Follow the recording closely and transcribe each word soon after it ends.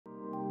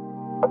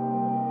All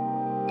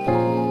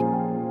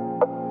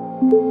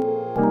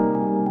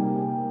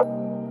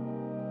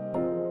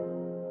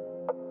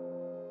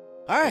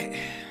right.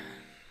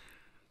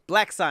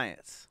 Black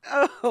science.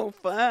 Oh,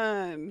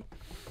 fun.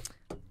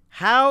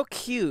 How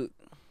cute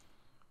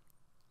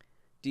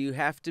do you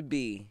have to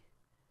be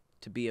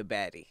a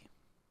baddie?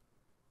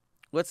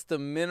 What's the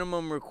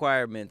minimum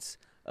requirements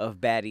of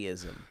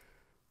baddieism?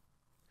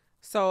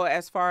 So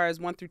as far as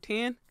 1 through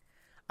 10?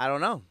 I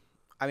don't know.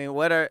 I mean,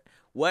 what are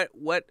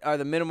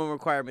the minimum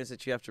requirements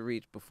that you have to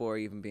reach before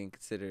even being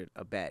considered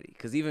a baddie?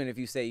 Because even if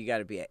you say you got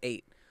to be an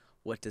 8,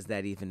 what does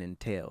that even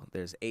entail?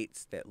 There's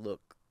 8s that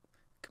look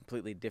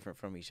completely different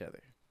from each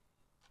other.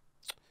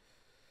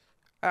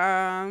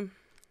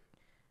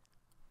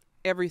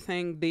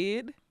 Everything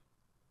did.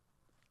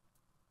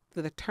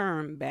 For the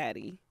term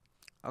baddie,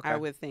 Okay. I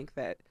would think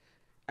that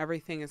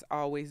everything is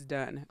always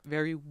done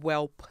very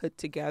well put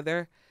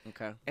together.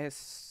 Okay.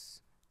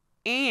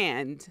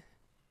 And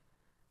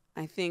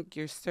I think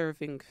you're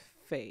serving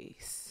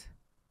face.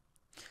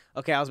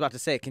 Okay, I was about to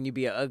say, can you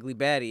be an ugly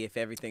baddie if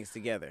everything's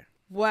together?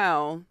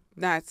 Well,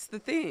 that's the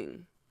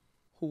thing.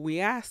 Who we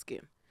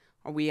asking?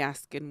 Are we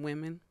asking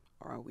women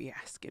or are we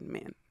asking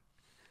men?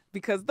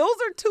 Because those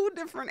are two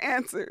different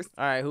answers.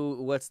 All right,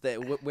 what's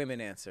the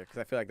women answer? Because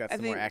I feel like that's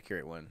the more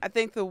accurate one. I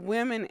think the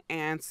women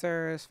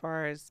answer, as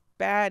far as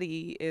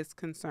baddie is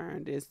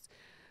concerned, is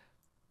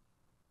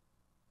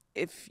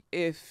if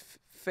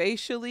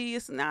facially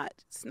it's not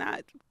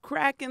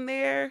cracking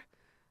there,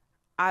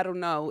 I don't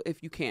know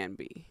if you can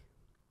be.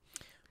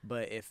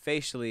 But if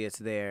facially it's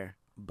there,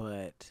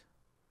 but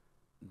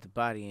the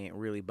body ain't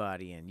really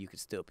bodying, you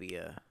could still be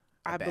a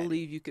I baddie.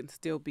 believe you can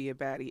still be a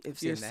baddie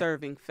if you're that.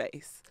 serving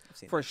face,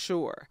 for that.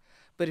 sure.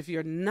 But if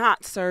you're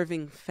not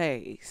serving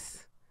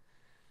face,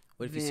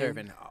 what if you're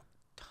serving a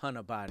ton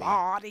of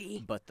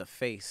body, but the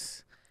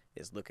face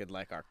is looking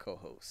like our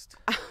co-host?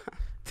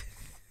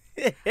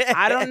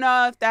 I don't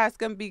know if that's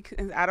gonna be.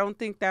 I don't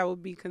think that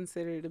would be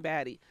considered a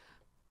baddie.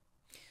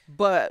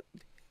 But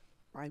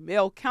my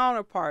male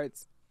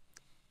counterparts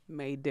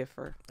may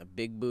differ. A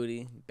big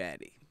booty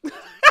baddie.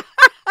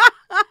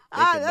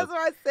 That's what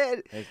I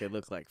said. They could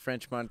look like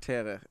French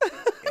Montana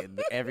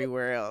and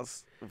everywhere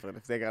else. But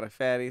if they got a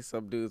fatty,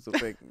 some dudes will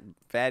think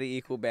fatty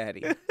equal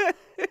baddie.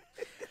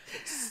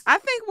 I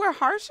think we're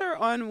harsher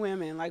on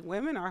women. Like,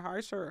 women are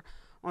harsher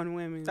on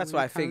women. That's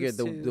why I figured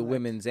the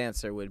women's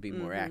answer would be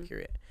more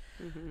accurate.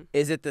 Mm-hmm.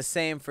 Is it the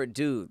same for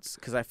dudes?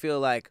 Because I feel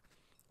like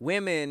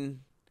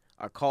women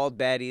are called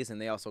baddies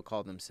and they also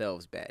call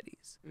themselves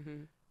baddies.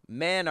 Mm-hmm.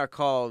 Men are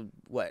called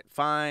what?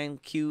 Fine,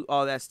 cute,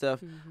 all that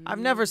stuff. Mm-hmm.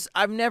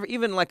 I've never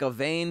even like a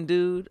vain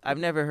dude. I've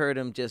never heard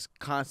him just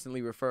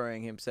constantly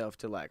referring himself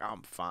to like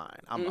I'm fine.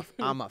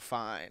 I'm a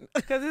fine.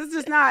 Because it's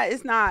just not.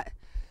 It's not.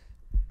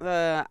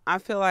 I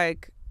feel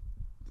like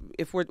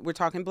if we're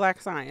talking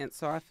black science,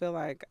 so I feel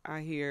like I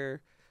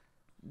hear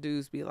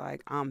dudes be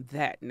like, I'm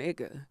that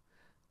nigga,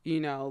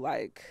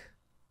 like.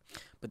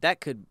 But that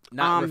could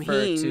not I'm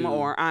refer him to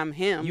or I'm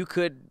him. You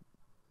could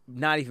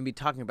not even be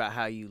talking about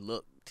how you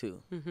look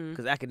too, because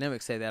Mm-hmm.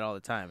 academics say that all the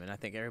time, and I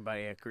think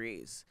everybody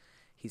agrees.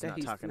 He's not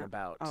talking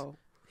about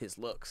his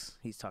looks.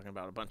 He's talking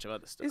about a bunch of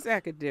other stuff. It's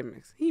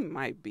academics. He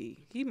might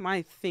be. He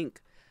might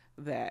think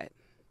that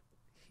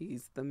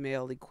he's the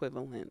male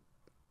equivalent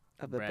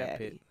of a Brad baddie.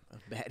 Pitt,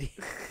 a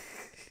baddie.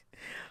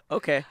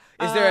 Okay.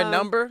 Is there a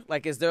number?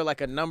 Like, is there like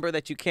a number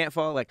that you can't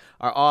follow? Like,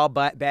 are all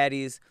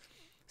baddies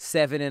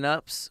 7 and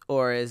ups,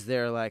 or is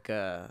there like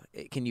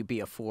can you be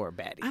a 4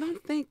 baddie? I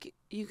don't think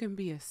you can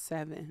be a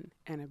 7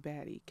 and a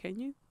baddie. Can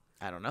you?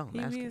 I don't know.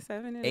 Can you be a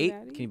 7 and 8? a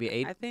baddie? Can you be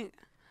 8? I think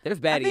there's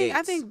baddie 8s.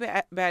 I think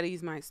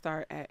baddies might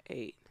start at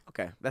 8.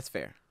 Okay, that's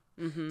fair.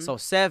 Mm-hmm. So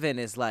 7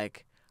 is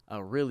like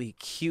a really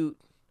cute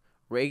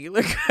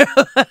regular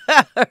girl,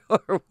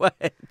 or what?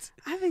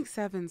 I think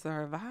 7s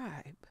are a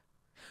vibe.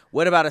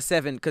 What about a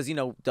 7? Because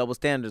double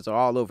standards are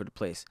all over the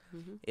place.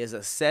 Mm-hmm. Is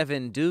a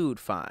 7 dude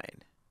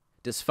fine?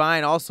 Does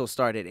fine also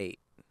start at 8?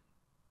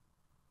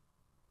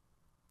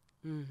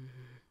 Mm-hmm.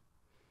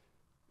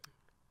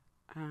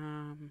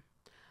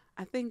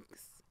 I think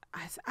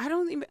I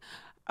don't even.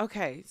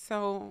 Okay,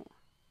 so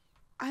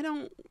I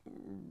don't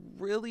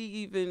really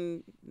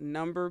even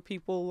number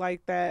people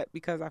like that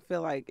because I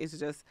feel like it's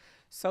just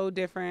so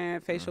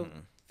different. Facial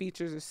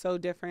features are so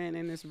different,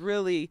 and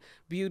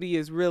beauty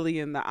is really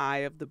in the eye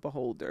of the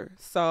beholder.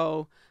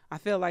 So I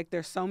feel like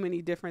there's so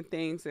many different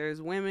things.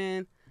 There's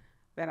women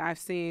that I've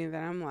seen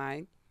that I'm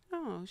like,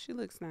 oh, she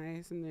looks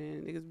nice, and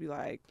then niggas be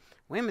like,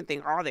 women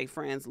think all their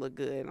friends look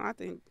good, and I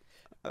think,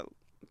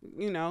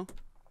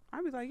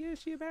 I'd be like, yeah,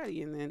 she a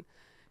baddie, and then,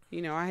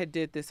 I had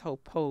did this whole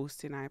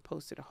post, and I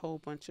posted a whole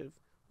bunch of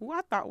who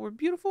I thought were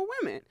beautiful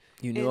women.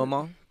 You knew them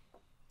all?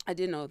 I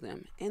did know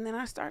them, and then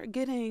I started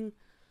getting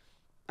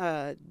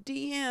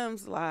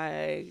DMs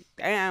like,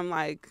 damn,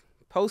 like,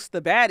 post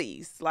the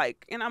baddies,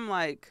 like, and I'm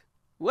like,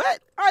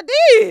 what? I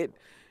did.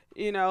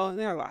 And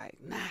they're like,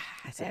 nah,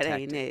 that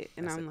ain't it.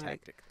 And I'm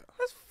like,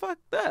 that's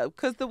fucked up.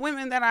 Because the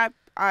women that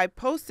I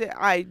posted,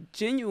 I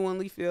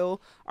genuinely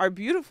feel are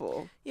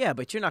beautiful. Yeah,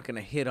 but you're not going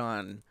to hit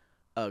on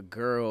a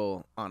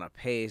girl on a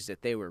page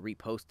that they were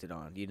reposted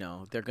on. You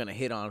know, they're gonna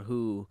hit on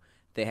who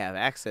they have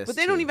access to. But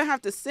they don't even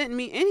have to send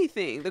me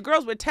anything. The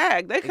girls were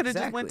tagged. They could have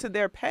just went to Exactly.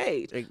 their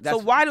page. That's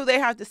So why do they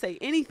have to say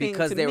anything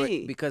because to they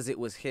me? were because it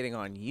was hitting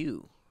on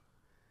you.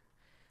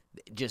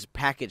 Just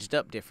packaged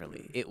up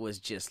differently. It was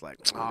just like,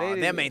 They oh,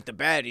 didn't- them ain't the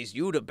baddies.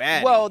 You the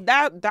baddie. Well,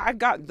 that I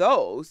got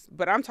those,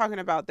 but I'm talking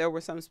about there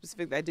were some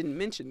specific that didn't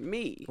mention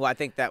me. Well, I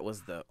think that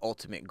was the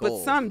ultimate goal.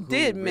 But some Who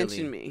did really-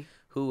 mention me.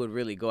 Who would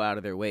really go out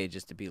of their way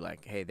just to be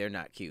like, hey, they're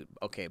not cute.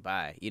 Okay,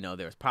 bye. You know,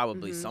 there was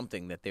probably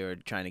something that they were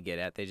trying to get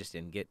at. They just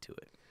didn't get to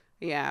it.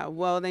 Yeah,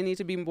 well, they need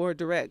to be more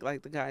direct,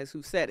 like the guys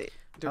who said it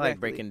directly. I like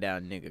breaking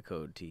down nigga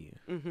code to you.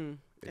 Mm-hmm.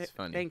 It's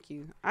funny. Thank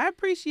you. I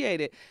appreciate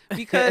it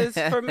because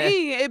for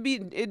me,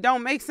 it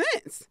don't make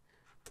sense.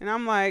 And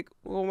I'm like,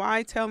 well,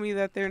 why tell me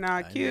that they're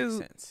not It makes cute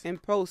sense.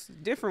 and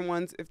post different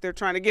ones if they're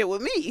trying to get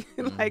with me?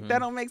 Like that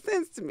don't make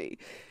sense to me.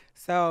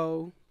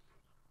 So,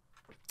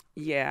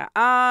 yeah.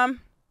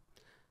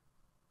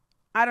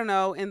 I don't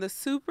know. In the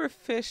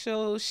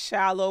superficial,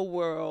 shallow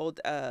world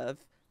of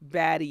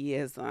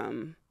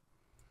baddieism,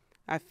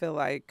 I feel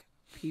like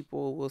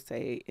people will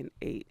say an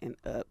 8 and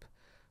up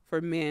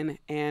for men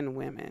and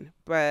women.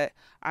 But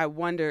I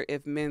wonder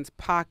if men's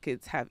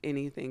pockets have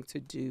anything to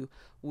do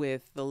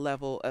with the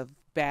level of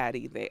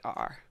baddie they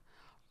are.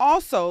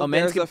 Also,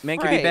 Men there's can a be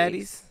phrase.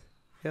 baddies?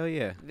 Hell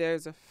yeah.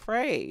 There's a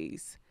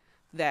phrase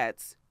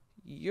that's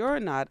 "You're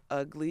not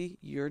ugly,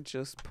 you're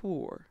just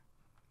poor."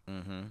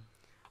 Mm-hmm.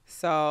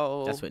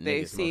 So That's what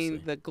they've niggas seen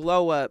mostly. the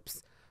glow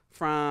ups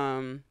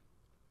from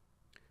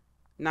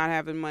not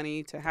having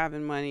money to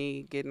having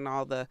money, getting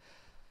all the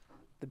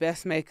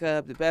best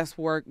makeup, the best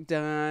work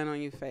done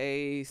on your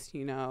face,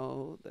 you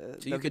know.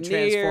 So you can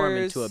transform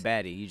into a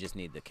baddie. You just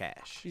need the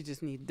cash. You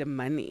just need the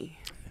money.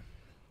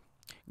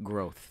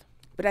 Growth.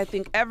 But I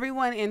think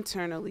everyone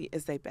internally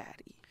is a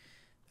baddie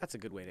That's a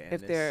good way to end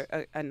if this.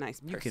 they're a nice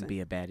person. You can be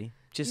a baddie. You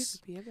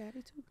Just can be a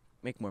baddie too.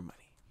 make more money.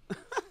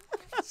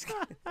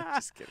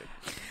 Just kidding.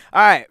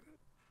 All right.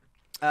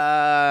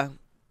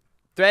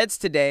 Threads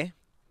today.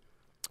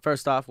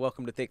 First off,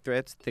 welcome to Thick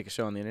Threads, thickest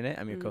show on the internet.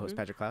 I'm your co-host,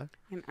 Patrick Cloud.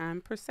 And I'm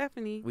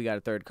Persephanie. We got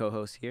a third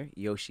co-host here,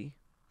 Yoshi.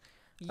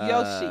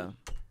 Yoshi.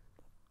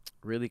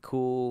 Really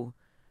cool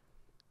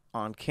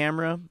on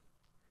camera.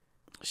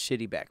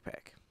 Shitty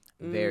backpack.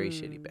 Very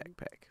shitty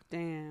backpack.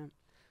 Damn.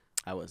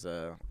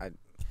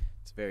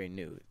 It's very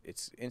new.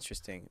 It's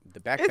interesting. The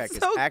backpack It's is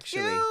so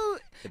actually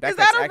cute. the backpack's Is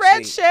that a red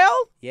actually- shell?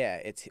 Yeah,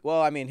 it's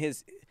well, I mean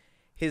his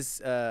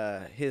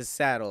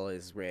saddle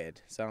is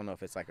red. So I don't know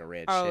if it's like a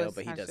red Oh, shell, it's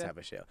but he not does shell. have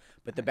a shell.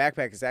 But the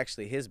backpack is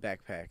actually his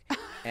backpack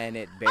and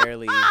it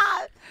barely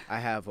I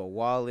have a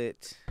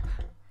wallet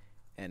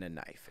and a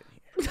knife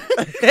in here.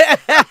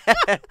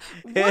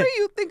 What do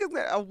you think is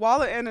that? A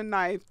wallet and a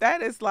knife?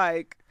 That is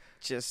like,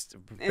 Just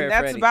and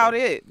that's about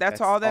it. That's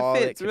all that it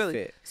fits, could really.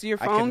 fit. So your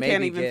I could phone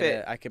can't maybe even get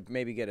fit. I could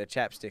maybe get a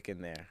chapstick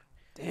in there.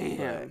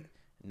 Damn.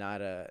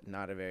 Not a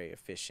very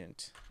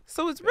efficient.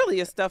 So it's really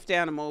a stuffed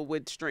animal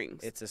with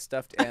strings. It's a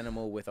stuffed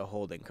animal with a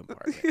holding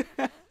compartment,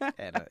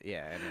 and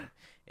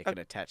it can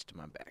attach to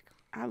my back.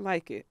 I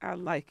like it. I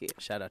like it.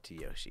 Shout out to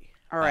Yoshi.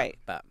 All right.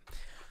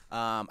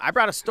 I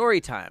brought a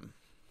story time.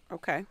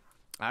 Okay.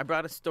 I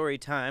brought a story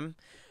time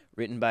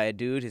written by a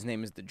dude. His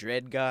name is the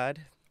Dread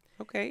God,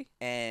 Okay.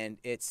 and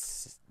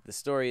the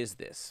story is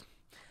this: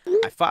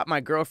 I fought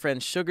my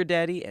girlfriend's sugar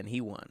daddy, and he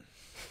won.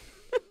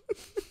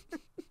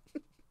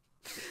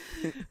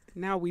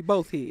 Now we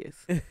both his.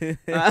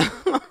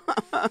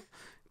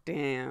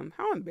 Damn.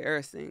 How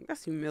embarrassing.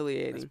 That's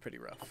humiliating. That's pretty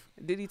rough.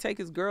 Did he take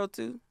his girl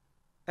too?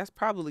 That's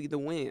probably the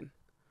win.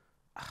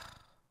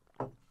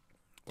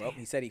 Well,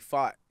 he said he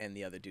fought, and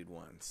the other dude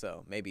won.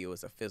 So maybe it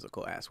was a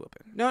physical ass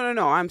whooping.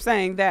 No. I'm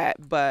saying that,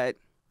 but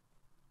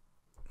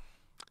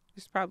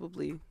there's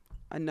probably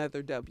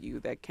another W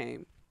that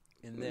came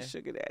In from there? the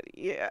sugar daddy.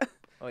 Yeah.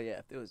 Oh yeah,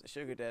 if it was a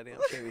sugar daddy, I'm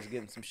sure he was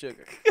getting some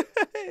sugar.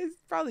 It's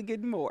probably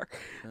getting more.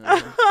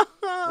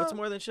 What's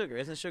more than sugar?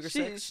 Isn't sugar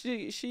sex?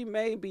 She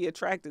may be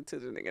attracted to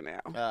the nigga now.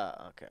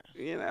 Oh, okay.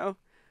 You know,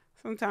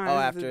 sometimes. Oh,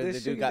 after the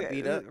dude sugar got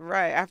beat up?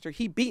 right after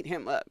he beat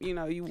him up. You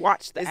know, you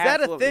watch the. Is ass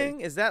that a whooping. thing?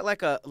 Is that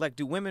like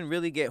do women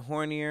really get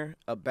hornier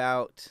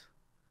about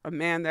A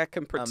man that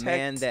can protect a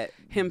man that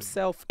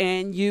himself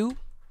and you.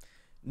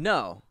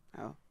 No.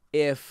 Oh.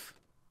 If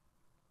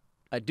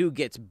a dude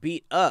gets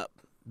beat up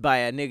by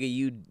a nigga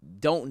you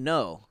don't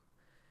know,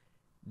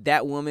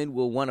 that woman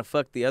will want to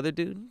fuck the other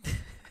dude?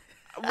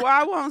 Well,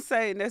 I won't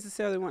say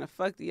necessarily want to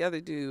fuck the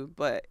other dude,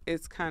 but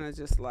it's kind of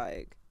just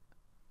like,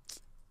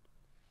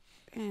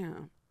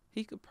 damn,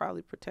 he could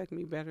probably protect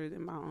me better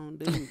than my own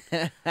dude.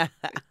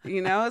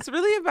 You know, it's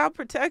really about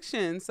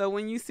protection. So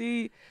when you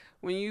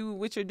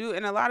with your dude,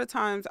 and a lot of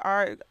times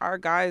our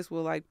guys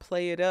will like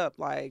play it up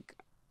like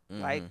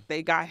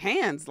they got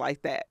hands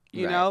like that,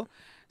 you Right. know.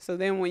 So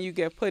then when you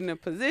get put in a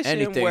position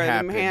Anything where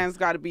happen, them hands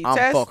got to be I'm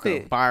tested,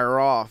 fucking fire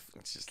off.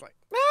 It's just like,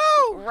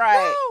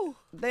 right. no.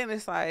 Then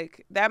it's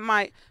like that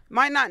might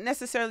not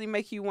necessarily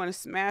make you want to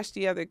smash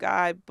the other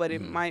guy, but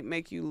it might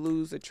make you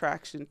lose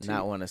attraction to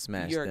Not want to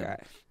smash your them.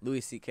 guy.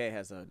 Louis C.K.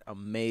 has an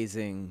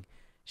amazing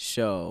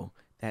show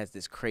that has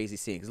this crazy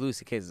scene. Because Louis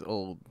C.K. is this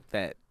old,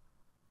 fat,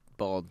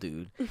 bald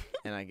dude.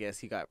 And I guess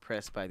he got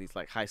pressed by these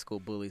like high school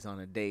bullies on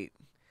a date.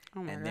 Oh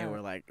my And God. they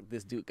were like,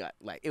 this dude got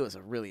like, it was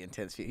a really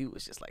intense feud. He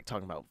was just like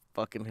talking about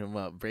fucking him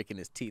up, breaking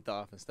his teeth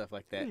off and stuff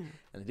like that. Yeah.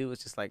 And the dude was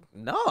just like,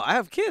 no, I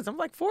have kids. I'm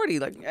like 40.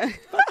 Like,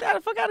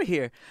 fuck out of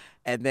here.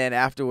 And then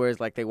afterwards,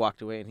 like they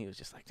walked away and he was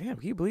just like, damn,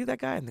 can you believe that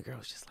guy? And the girl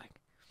was just like,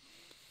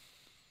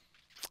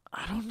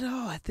 I don't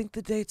know. I think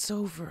the date's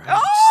over. I'm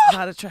just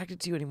not attracted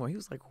to you anymore. He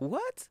was like,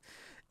 what?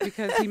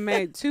 Because he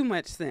made too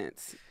much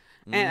sense.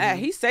 And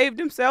he saved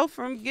himself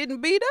from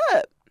getting beat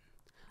up.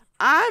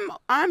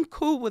 I'm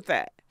cool with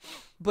that.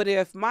 But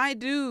if my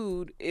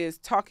dude is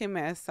talking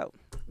mess, so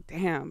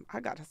damn, I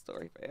got a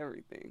story for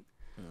everything.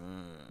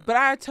 But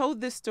I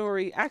told this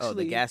story actually. Oh,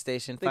 the gas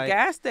station fight? The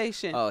gas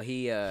station. Oh,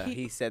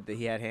 he said that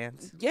he had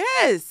hands?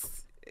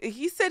 Yes.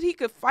 He said he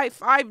could fight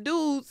 5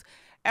 dudes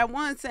at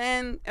once,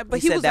 but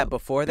he said was that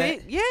before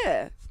that?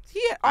 Yeah.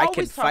 He had I always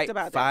can talked fight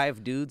about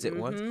 5 dudes at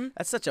once?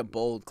 That's such a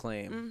bold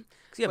claim.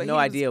 Because you have But no he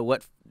was- idea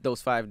what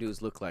those 5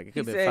 dudes look like. It He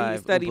could have been said 5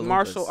 he studied Oompa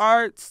martial Loompas.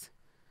 arts.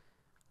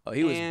 Oh,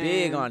 he was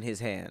big and- on his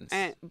hands.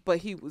 But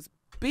he was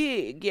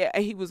big. Yeah,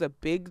 and he was a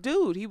big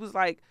dude. He was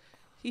like,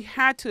 he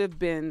had to have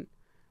been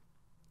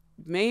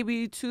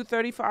maybe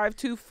 235,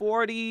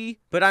 240.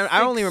 But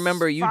I only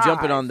remember you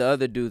jumping 6'5". on the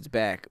other dude's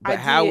back. But I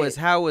how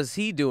did. was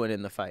he doing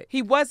in the fight?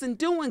 He wasn't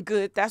doing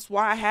good. That's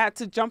why I had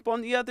to jump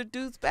on the other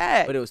dude's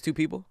back. But it was 2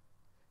 people?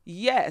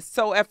 Yes.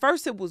 So at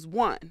first it was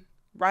 1,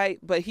 right?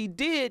 But he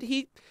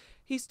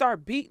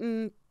started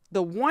beating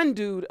the one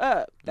dude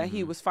up that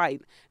he was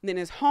fighting. And then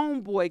his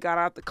homeboy got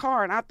out the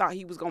car, and I thought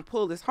he was going to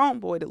pull his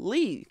homeboy to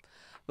leave.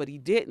 But he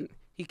didn't.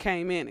 He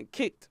came in and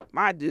kicked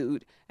my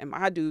dude, and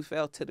my dude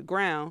fell to the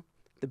ground.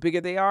 The bigger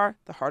they are,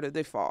 the harder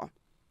they fall.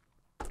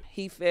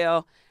 He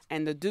fell,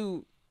 and the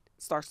dude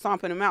starts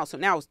stomping him out. So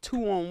now it's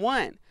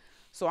 2-on-1.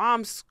 So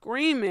I'm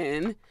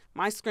screaming.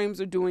 My screams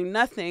are doing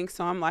nothing.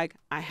 So I'm like,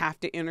 I have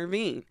to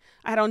intervene.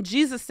 I had on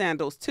Jesus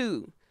sandals,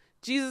 too.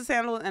 Jesus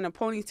sandals and a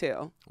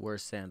ponytail.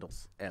 Worst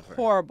sandals ever.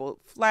 Horrible.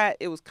 Flat.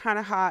 It was kind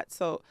of hot.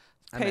 So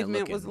I meant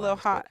pavement was a little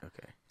looking-wise, hot. but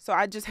okay. So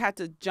I just had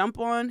to jump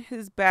on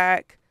his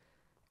back.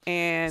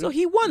 And So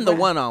he won the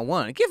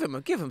one-on-one. Give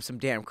him some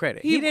damn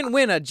credit. He didn't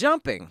win a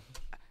jumping.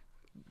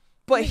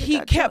 But Nigga he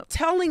got kept jumped.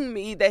 telling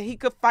me that he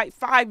could fight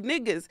 5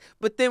 niggas.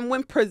 But then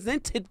when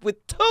presented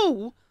with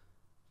 2,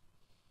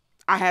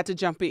 I had to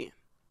jump in.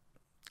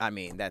 I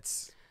mean,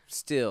 that's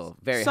still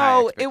very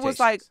high So it was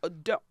like,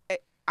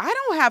 I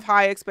don't have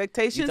high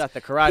expectations. you thought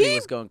the karate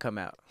was going to come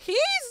out. He's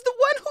the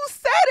one who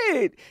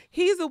said it.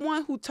 He's the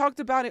one who talked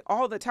about it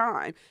all the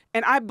time.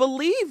 And I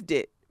believed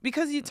it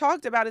because he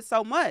talked about it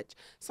so much.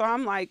 So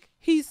I'm like,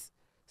 he's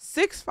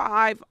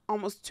 6'5",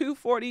 almost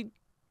 240,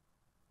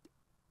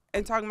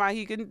 and talking about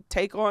he can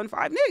take on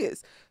 5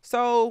 niggas.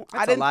 So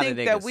That's I a didn't lot of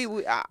think that niggas. we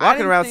would.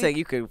 Walking around saying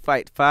you could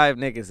fight 5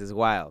 niggas is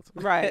wild.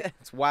 Right.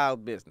 It's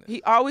wild business.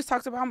 He always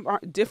talks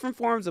about different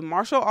forms of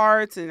martial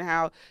arts and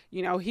how,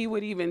 he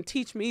would even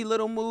teach me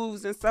little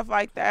moves and stuff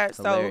like that.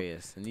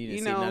 Hilarious. And you didn't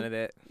you see know, none of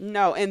that?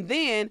 No. And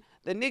then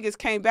the niggas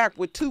came back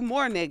with 2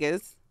 more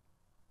niggas.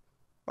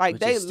 Like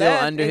Which they is still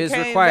left under and his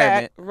came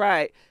requirement. Back,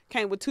 right.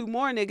 Came with 2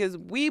 more niggas.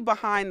 We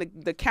behind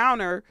the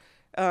counter.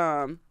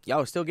 Y'all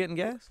were still getting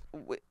gas?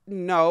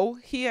 No,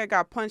 he had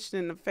got punched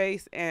in the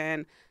face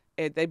and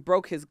they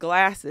broke his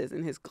glasses,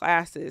 and his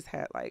glasses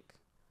had like.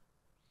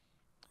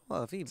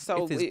 Well, if his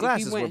if he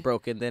glasses were went-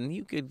 broken, then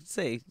you could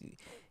say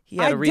he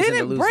had a reason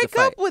to lose break the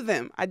fight. up with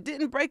him. I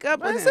didn't break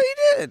up I with didn't him. say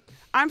you did.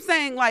 I'm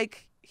saying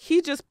like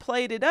he just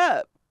played it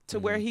up to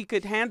where he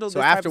could handle So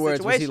this type of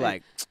afterwards, was situation. he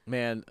like,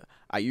 man,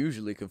 I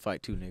usually can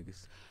fight 2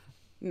 niggas?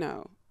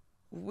 No.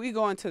 We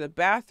go into the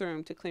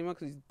bathroom to clean him up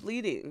because he's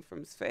bleeding from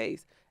his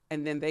face.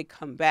 And then they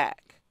come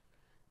back.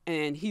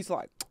 And he's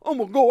like, I'm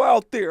going to go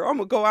out there. I'm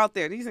going to go out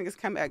there. These niggas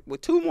come back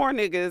with 2 more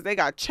niggas. They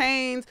got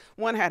chains.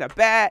 One had a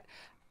bat.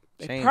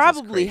 They Chains is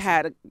probably crazy.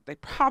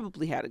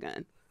 had a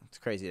gun. It's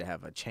crazy to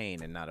have a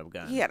chain and not a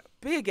gun. He had a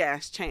big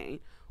ass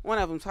chain. One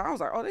of them. So I was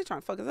like, oh, they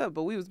trying to fuck us up.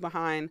 But we was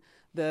behind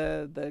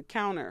the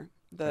counter.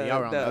 Y'all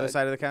were on the other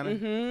side of the counter?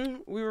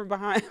 Mm-hmm. We were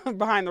behind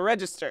the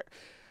register.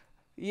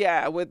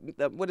 Yeah, with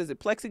what is it,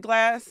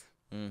 plexiglass?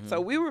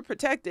 So we were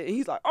protected. And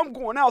he's like, I'm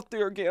going out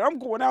there again. I'm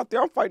going out there.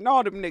 I'm fighting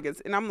all them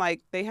niggas. And I'm like,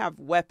 they have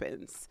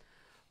weapons.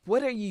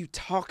 What are you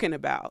talking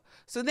about?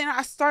 So then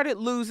I started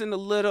losing a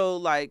little,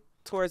 like,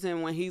 towards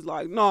him when he's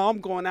like, no,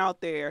 I'm going out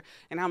there.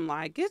 And I'm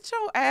like, get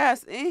your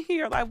ass in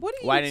here. Like, what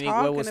are you Why didn't he?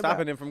 talking What was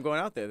stopping about? him from going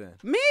out there then?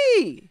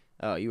 Me.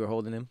 Oh, you were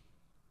holding him?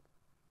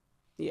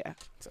 Yeah.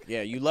 So,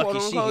 yeah, you lucky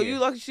Quote she unquote, here. you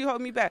lucky she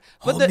hold me back.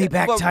 Hold me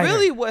back but tighter.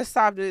 really what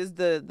stopped it is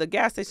the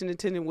gas station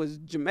attendant was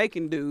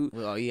Jamaican dude.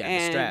 Well, he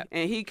had the strap.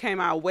 And he came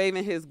out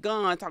waving his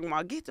gun, talking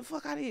about, get the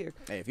fuck out of here.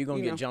 Hey, if you're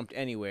going to get jumped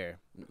anywhere,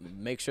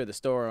 make sure the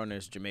store owner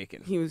is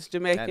Jamaican. He was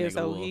Jamaican,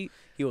 so he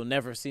will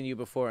never have seen you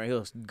before, and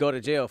he'll go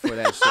to jail for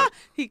that shit.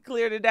 He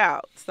cleared it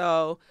out.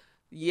 So,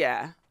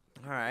 yeah.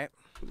 All right.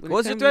 What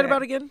was your thread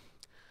about again?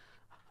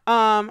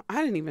 I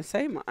didn't even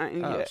say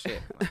mine Oh, yet.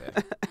 shit.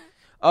 Okay.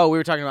 Oh, we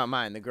were talking about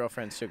mine. The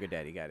girlfriend's sugar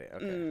daddy. Got it.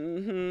 Okay.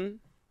 Mm-hmm.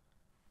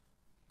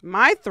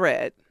 My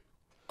thread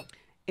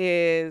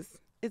is,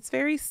 it's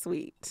very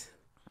sweet.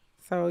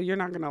 So you're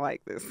not going to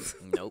like this.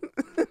 Nope.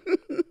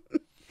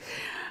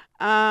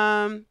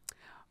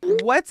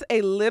 What's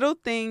a little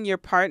thing your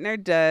partner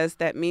does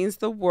that means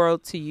the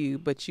world to you,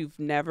 but you've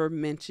never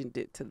mentioned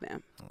it to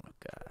them? Oh,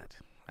 God.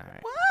 All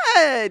right.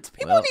 What?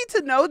 People need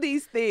to know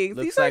these things.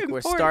 Looks these are like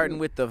important. we're starting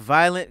with the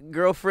violent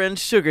girlfriend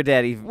sugar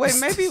daddy. Wait,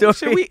 maybe story.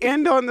 should we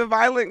end on the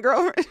violent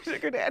girlfriend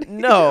sugar daddy?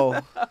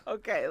 No.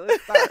 Okay,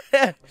 let's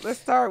start. Let's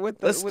start with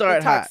the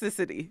hot.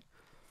 toxicity.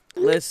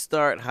 Let's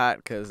start hot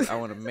because I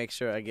want to make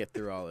sure I get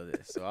through all of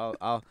this. So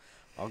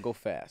I'll go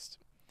fast.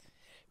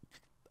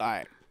 All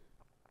right.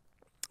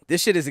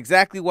 This shit is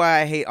exactly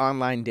why I hate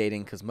online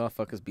dating, because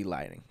motherfuckers be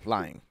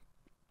lying.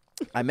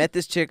 I met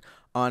this chick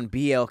on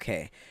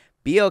BLK.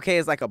 BLK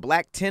is like a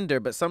black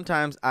Tinder, but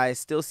sometimes I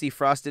still see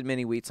frosted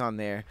mini wheats on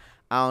there.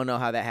 I don't know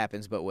how that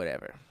happens, but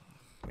whatever.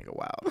 Nigga,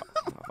 wild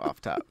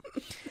off top.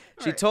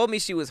 She told me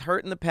she was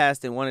hurt in the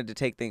past and wanted to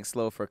take things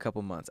slow for a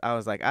couple months. I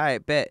was like, all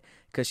right, bet,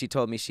 because she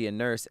told me she a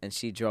nurse and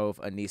she drove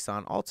a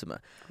Nissan Altima.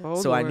 Oh,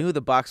 so Lord. I knew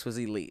the box was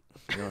elite.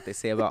 You know what they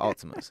say about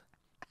Altimas.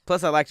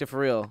 Plus, I liked her for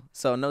real.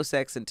 So no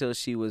sex until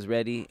she was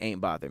ready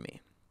ain't bother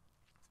me.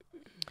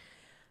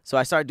 So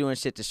I started doing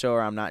shit to show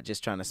her I'm not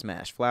just trying to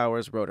smash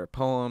flowers, wrote her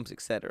poems,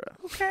 etc.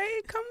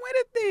 Okay, come with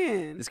it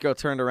then. This girl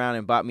turned around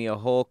and bought me a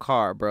whole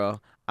car, bro.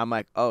 I'm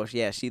like, oh,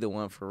 yeah, she the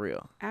one for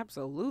real.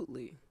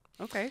 Absolutely.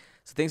 Okay.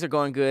 So things are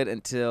going good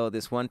until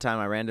this one time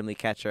I randomly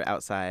catch her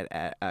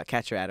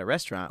at a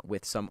restaurant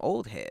with some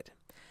old head.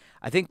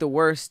 I think the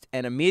worst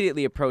and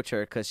immediately approach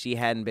her because she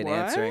hadn't been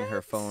answering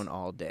her phone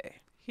all day.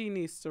 He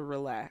needs to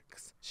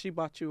relax. She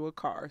bought you a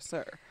car,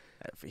 sir.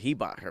 He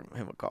bought him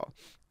a call.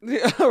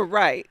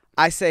 Right.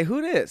 I say,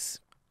 who this?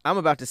 I'm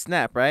about to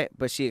snap, right?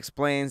 But she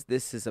explains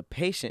this is a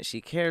patient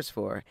she cares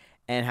for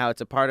and how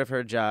it's a part of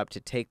her job to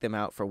take them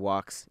out for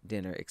walks,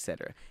 dinner,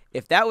 etc.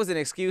 If that was an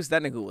excuse,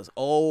 that nigga was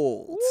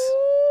old.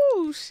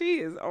 Ooh, she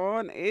is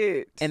on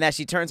it. And that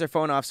she turns her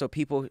phone off so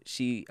people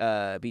she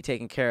be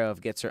taken care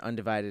of gets her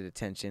undivided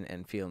attention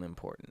and feel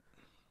important.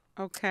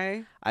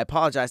 Okay. I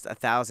apologized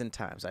 1,000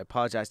 times. I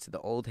apologized to the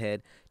old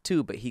head,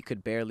 too, but he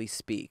could barely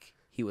speak.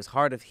 He was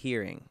hard of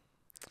hearing.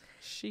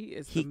 She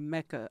is the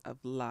mecca of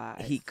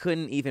lies. He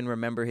couldn't even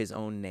remember his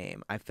own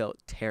name. I felt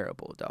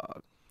terrible,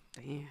 dog.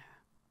 Damn.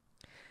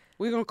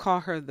 We're going to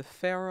call her the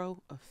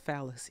Pharaoh of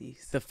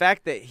fallacies. The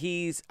fact that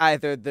he's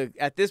either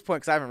at this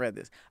point, because I haven't read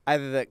this,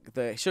 either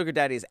the sugar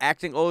daddy is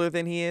acting older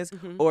than he is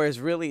or is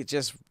really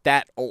just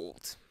that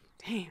old.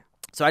 Damn.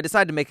 So I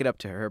decided to make it up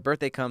to her. Her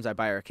birthday comes, I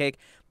buy her a cake,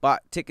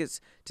 bought tickets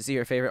to see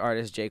her favorite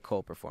artist, J.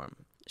 Cole, perform.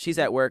 She's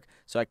at work,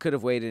 so I could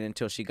have waited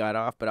until she got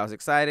off, but I was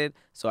excited,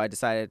 so I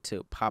decided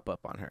to pop up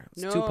on her.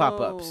 It's 2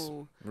 pop-ups,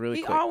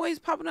 really quick. He always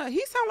popping up.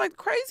 He sounds like a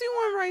crazy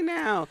one right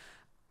now.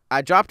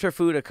 I dropped her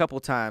food a couple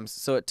times,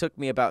 so it took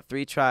me about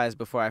 3 tries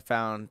before I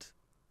found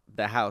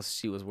the house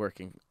she was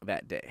working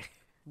that day.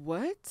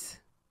 What?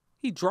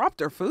 He dropped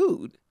her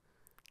food.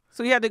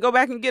 So he had to go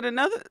back and get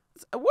another?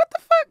 What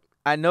the fuck?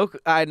 I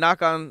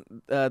knock on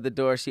the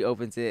door. She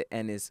opens it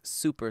and is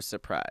super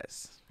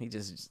surprised. He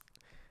just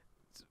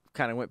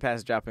kind of went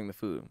past dropping the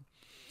food.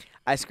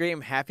 I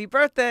scream, "Happy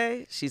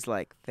birthday!" She's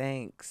like,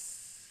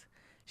 "Thanks."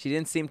 She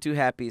didn't seem too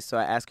happy, so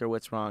I ask her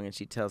what's wrong, and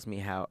she tells me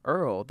how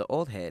Earl, the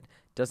old head,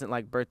 doesn't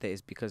like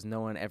birthdays because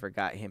no one ever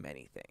got him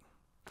anything.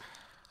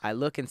 I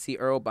look and see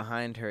Earl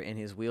behind her in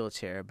his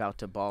wheelchair, about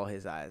to bawl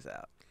his eyes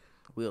out.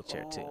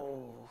 Wheelchair,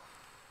 too.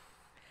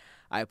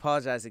 I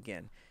apologize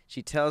again.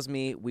 She tells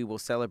me we will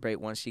celebrate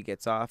once she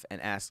gets off and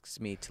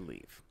asks me to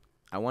leave.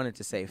 I wanted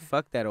to say,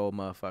 fuck that old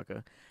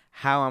motherfucker.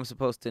 How I'm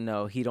supposed to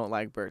know he don't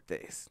like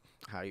birthdays?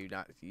 How you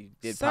not? You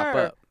did Sir, pop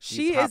up.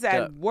 She is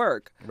at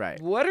work. Right.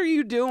 What are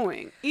you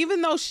doing?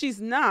 Even though she's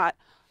not,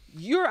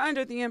 you're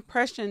under the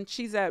impression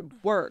she's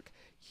at work.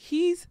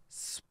 He's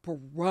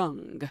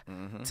sprung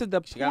to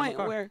the point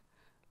where,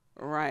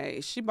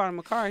 right, she bought him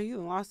a car. He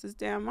lost his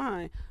damn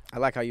mind. I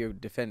like how you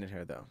defended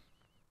her, though.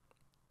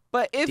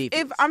 But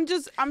if I'm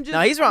just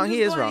no, he's wrong.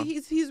 He is wrong.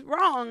 He's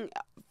wrong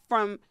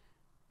from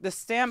the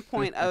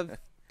standpoint of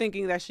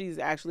thinking that she's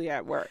actually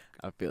at work.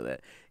 I feel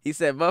that. He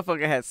said,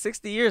 "Motherfucker had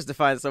 60 years to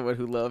find someone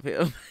who loved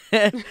him,"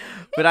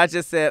 but I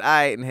just said, "All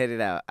right," and headed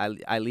out.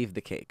 I leave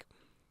the cake.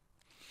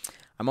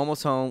 I'm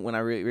almost home when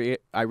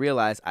I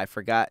realize I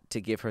forgot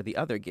to give her the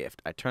other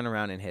gift. I turn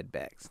around and head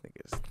back. This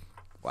nigga's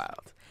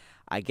wild.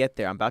 I get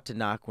there. I'm about to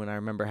knock when I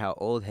remember how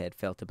old head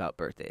felt about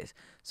birthdays.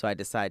 So I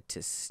decide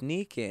to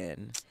sneak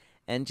in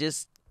and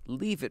just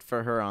leave it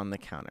for her on the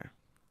counter.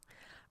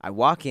 I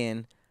walk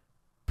in,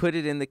 put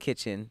it in the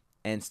kitchen,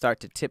 and start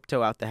to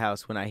tiptoe out the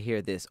house when I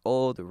hear this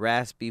old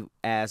raspy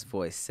ass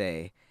voice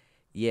say,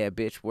 "Yeah,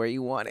 bitch, where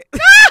you want it?"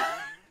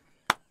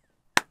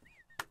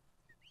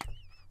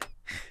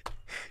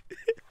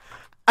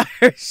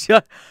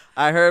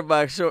 I heard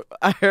my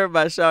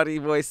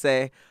shawty voice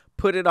say,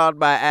 "Put it on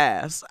my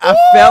ass." I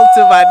fell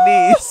to my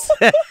knees.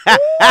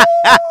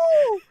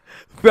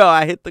 Bro,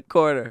 I hit the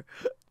corner.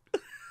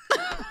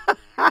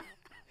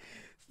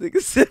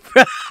 Nigga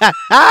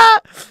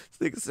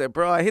said,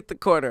 bro, I hit the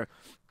corner.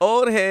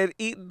 Old head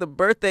eating the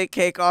birthday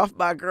cake off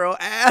my girl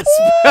ass,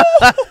 bro.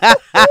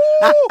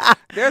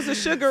 There's the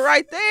sugar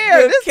right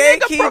there. This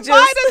nigga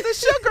provided the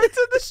sugar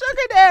to the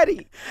sugar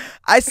daddy.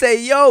 I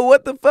say, yo,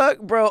 what the fuck,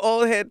 bro?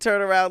 Old head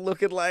turn around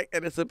looking like,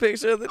 and it's a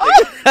picture of the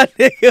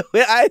nigga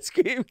with ice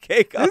cream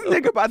cake on. This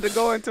nigga about to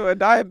go into a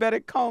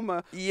diabetic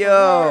coma.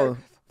 Yo.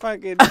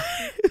 Fucking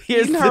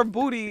eating her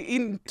booty,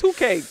 eating 2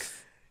 cakes.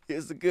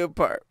 Here's the good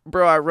part.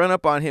 Bro, I run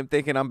up on him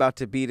thinking I'm about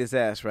to beat his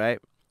ass, right?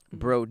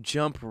 Bro,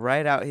 jump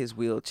right out his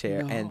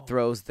wheelchair and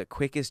throws the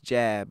quickest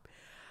jab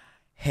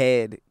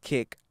head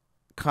kick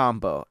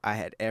combo I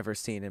had ever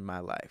seen in my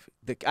life.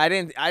 I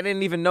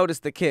didn't even notice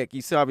the kick.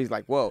 You saw me, he's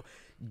like, whoa.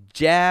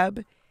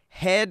 Jab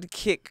head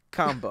kick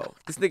combo.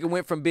 This nigga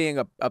went from being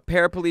a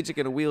paraplegic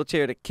in a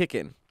wheelchair to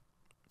kicking.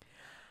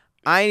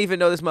 I ain't even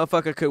know this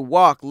motherfucker could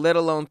walk, let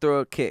alone throw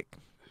a kick.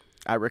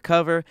 I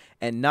recover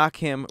and knock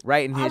him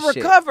right in his shit.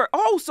 Recover.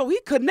 Oh, so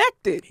he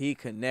connected. He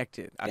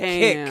connected. A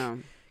Damn.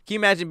 kick. Can you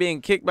imagine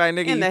being kicked by a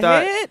nigga in you the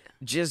thought head?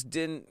 just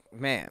didn't?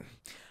 Man.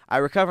 I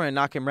recover and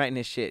knock him right in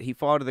his shit. He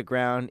fall to the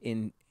ground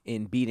in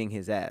beating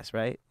his ass,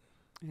 right?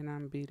 And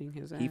I'm beating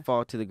his ass. He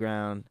fall to the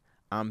ground.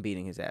 I'm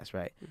beating his ass,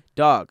 right?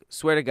 Dog,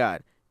 swear to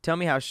God, tell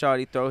me how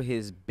Shawty throw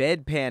his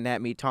bedpan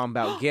at me talking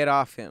about get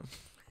off him.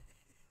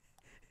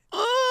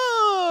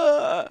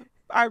 I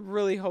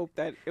really hope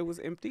that it was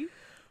empty.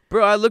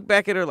 Bro, I look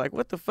back at her like,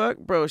 what the fuck?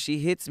 Bro, she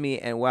hits me,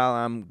 and while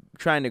I'm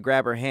trying to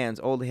grab her hands,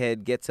 old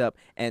head gets up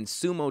and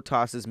sumo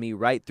tosses me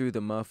right through the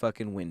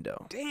motherfucking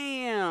window.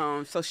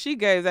 Damn. So she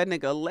gave that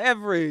nigga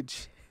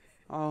leverage.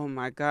 Oh,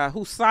 my God.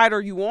 Whose side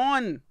are you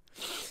on?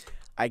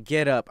 I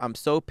get up. I'm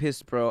so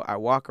pissed, bro. I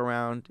walk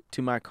around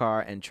to my car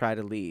and try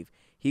to leave.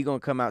 He gonna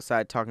come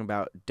outside talking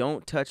about,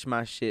 don't touch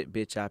my shit,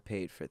 bitch. I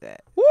paid for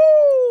that.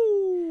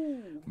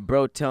 Woo!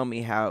 Bro, tell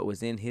me how it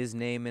was in his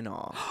name and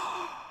all.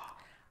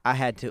 I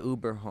had to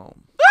Uber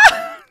home.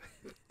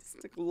 This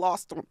nigga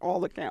lost on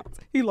all accounts.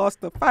 He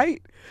lost the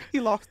fight. He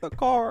lost the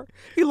car.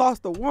 He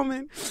lost the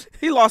woman.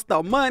 He lost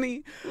the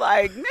money.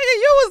 Like, nigga,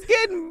 you was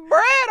getting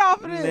bread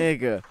off of this.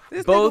 Nigga.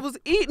 This nigga was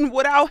eating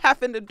without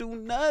having to do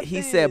nothing.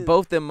 He said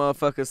both them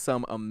motherfuckers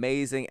some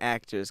amazing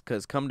actors,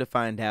 because come to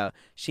find out,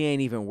 she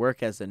ain't even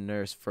work as a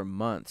nurse for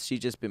months. She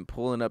just been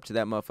pulling up to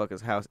that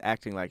motherfucker's house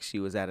acting like she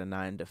was at a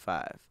 9 to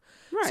 5.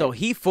 Right. So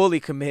he fully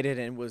committed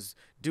and was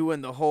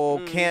doing the whole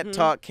can't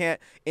talk, can't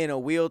in a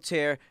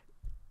wheelchair.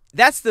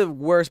 That's the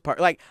worst part.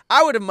 Like,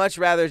 I would have much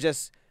rather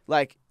just,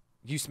 like,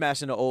 you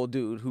smashing an old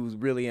dude who's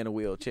really in a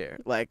wheelchair.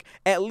 Like,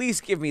 at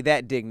least give me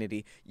that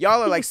dignity.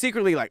 Y'all are, like,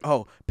 secretly like,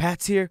 oh,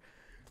 Pat's here.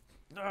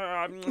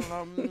 Acting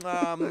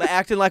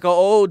like an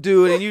old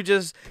dude, and you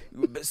just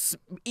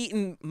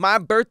eating my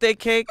birthday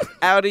cake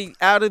out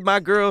of my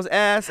girl's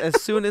ass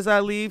as soon as I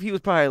leave. He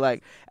was probably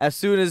like, as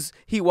soon as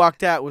he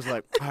walked out, was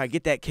like, all right,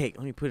 get that cake.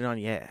 Let me put it on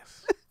your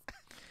ass.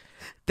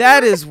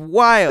 That is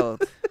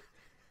wild.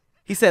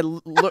 He said,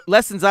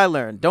 lessons I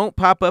learned. Don't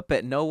pop up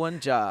at no one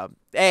job.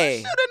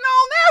 Hey. Should have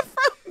known that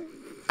from.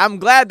 I'm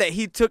glad that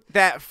he took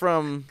that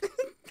from.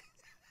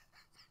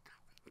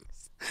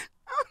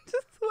 I'm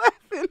just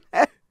laughing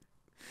at.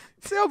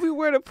 Tell me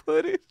where to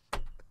put it.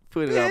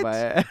 Put it on my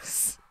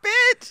ass.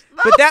 Bitch.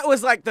 No. But that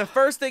was like the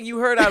first thing you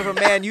heard out of a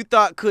man you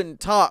thought couldn't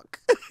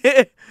talk.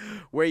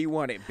 Where you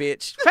want it,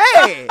 bitch.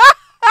 Hey.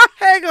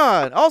 Hang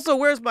on. Also,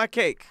 where's my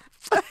cake?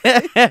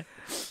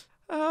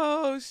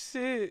 Oh,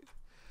 shit.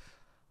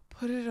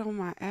 Put it on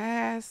my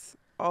ass.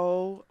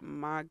 Oh,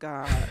 my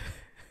God.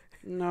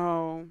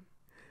 No.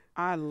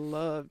 I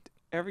loved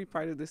every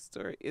part of this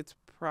story. It's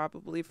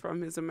probably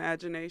from his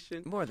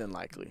imagination. More than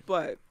likely.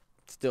 But.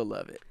 Still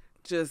love it.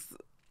 Just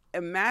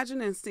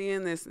imagining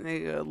seeing this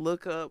nigga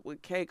look up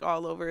with cake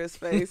all over his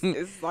face.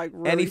 It's like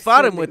really. And he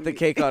fought him with the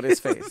cake on his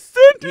face.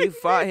 He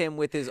fought him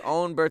with his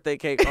own birthday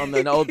cake on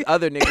the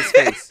other nigga's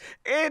face.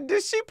 And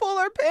did she pull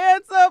her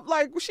pants up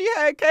like she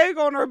had cake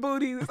on her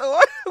booty?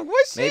 So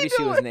what's she Maybe doing?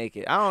 She was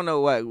naked. I don't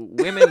know what.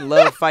 Women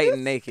love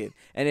fighting naked.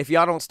 And if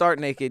y'all don't start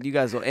naked, you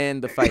guys will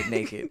end the fight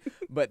naked.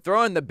 But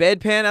throwing the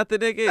bedpan at the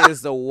nigga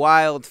is the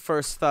wild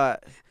first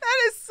thought. That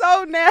is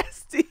so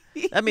nasty.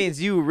 That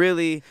means you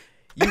really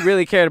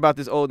cared about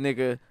this old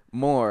nigga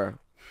more.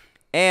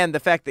 And the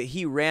fact that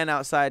he ran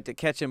outside to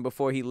catch him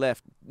before he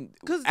left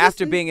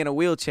after being in a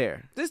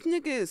wheelchair. This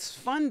nigga is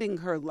funding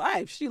her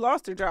life. She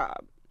lost her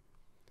job.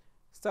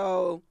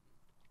 So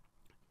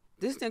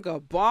this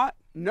nigga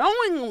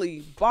knowingly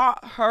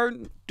bought her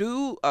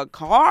dude a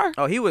car.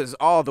 Oh, he was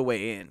all the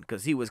way in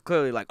because he was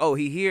clearly like, oh,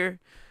 he here?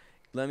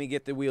 Let me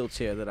get the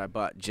wheelchair that I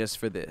bought just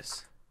for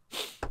this.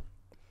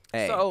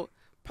 Hey. So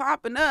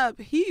popping up,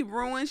 he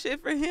ruined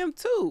shit for him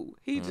too.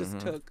 He just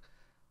took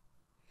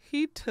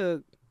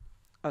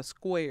a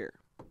square.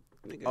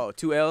 Nigga. Oh,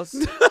 2 L's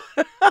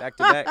back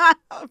to back.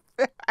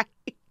 Right.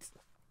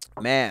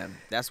 Man,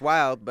 that's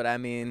wild. But I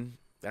mean,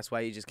 that's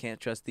why you just can't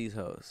trust these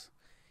hoes.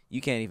 You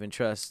can't even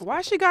trust.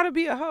 Why she gotta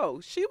be a hoe?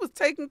 She was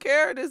taking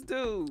care of this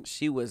dude.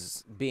 She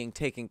was being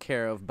taken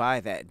care of by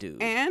that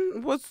dude.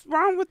 And what's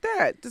wrong with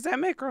that? Does that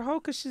make her a hoe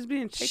because she's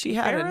being taken She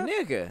care had of? a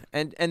nigga,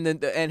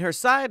 and her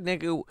side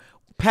nigga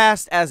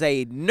passed as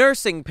a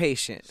nursing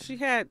patient. She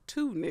had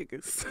 2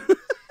 niggas.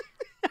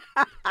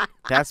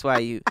 That's why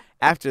you,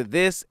 after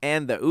this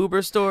and the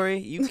Uber story,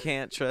 you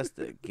can't trust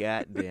a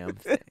goddamn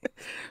thing.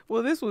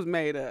 Well, this was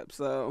made up,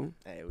 so.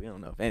 Hey, we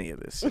don't know if any of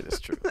this shit is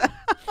true.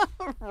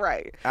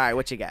 Right. All right,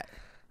 what you got?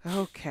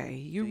 Okay,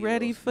 you Do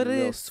ready your for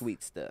little this?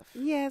 sweet stuff.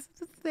 Yes,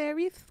 it's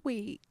very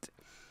sweet.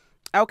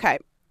 Okay.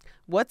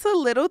 What's a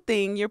little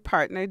thing your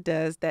partner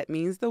does that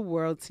means the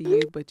world to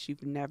you, but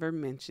you've never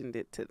mentioned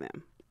it to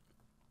them?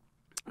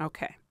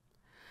 Okay.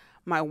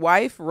 My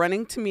wife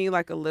running to me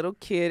like a little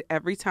kid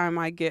every time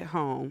I get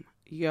home.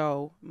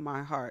 Yo,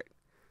 my heart.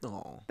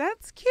 Oh,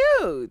 That's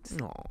cute.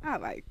 no. I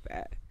like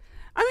that.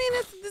 I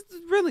mean, it's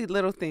really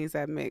little things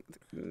that make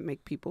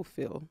people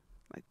feel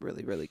like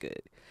really, really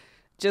good.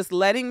 Just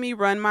letting me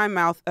run my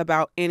mouth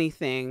about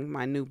anything.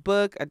 My new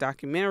book, a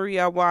documentary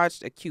I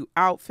watched, a cute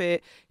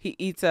outfit. He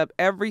eats up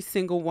every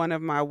single one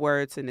of my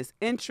words and is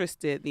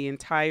interested the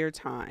entire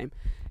time.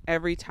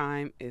 Every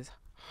time is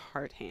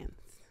hard hands.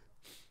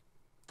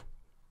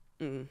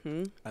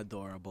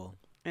 Adorable.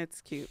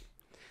 It's cute.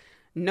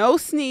 No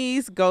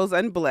sneeze goes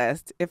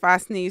unblessed. If I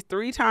sneeze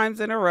 3 times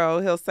in a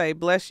row, he'll say,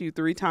 bless you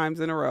 3 times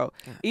in a row.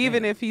 God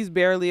Even damn. if he's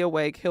barely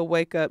awake, he'll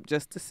wake up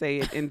just to say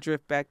it and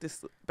drift back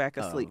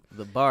asleep.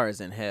 The bar is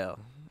in hell.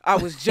 I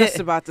was just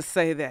about to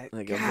say that.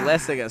 Like a God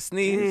blessing, a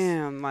sneeze.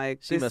 Damn, like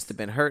She this- must have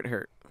been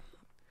hurt.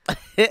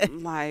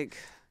 like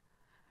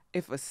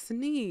if a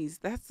sneeze,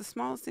 that's the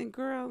smallest thing,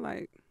 girl.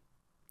 Like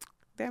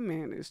that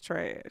man is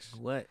trash.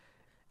 What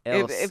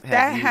If- else? if have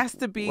that you- has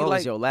to be what like-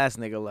 was your last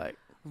nigga like?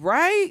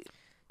 Right?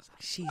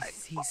 He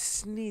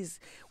sneezes.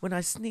 When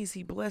I sneeze,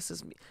 he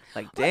blesses me.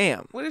 Like,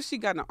 damn. What if she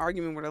got in an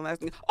argument with her last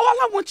nigga? All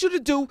I want you to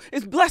do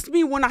is bless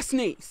me when I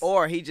sneeze.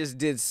 Or he just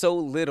did so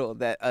little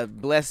that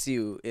bless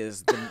you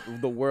is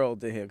the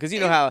world to him. Because you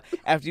know how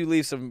after you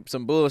leave some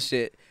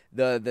bullshit,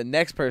 the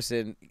next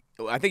person,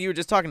 I think you were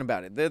just talking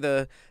about it. They're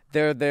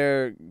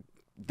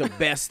the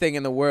best thing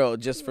in the world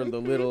just for the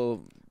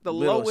little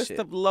lowest shit.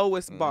 of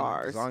lowest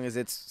bars. As long as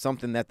it's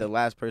something that the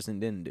last person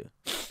didn't do.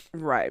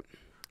 Right.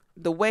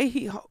 The way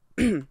he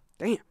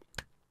damn.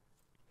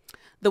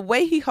 The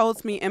way he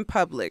holds me in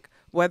public,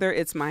 whether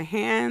it's my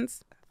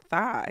hands,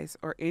 thighs,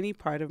 or any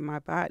part of my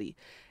body,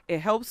 it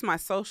helps my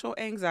social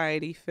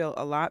anxiety feel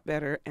a lot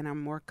better and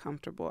I'm more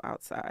comfortable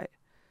outside.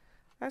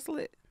 That's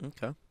lit.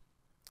 Okay.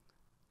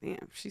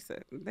 Damn, she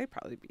said they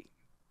probably be.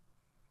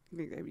 You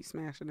think they be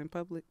smashing in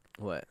public?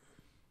 What?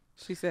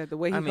 She said the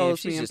way he I mean, if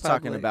holds me she's in just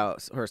public. talking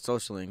about her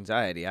social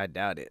anxiety, I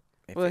doubt it.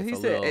 Well,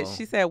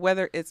 she said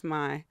whether it's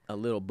my a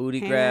little booty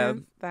hands,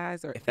 grab.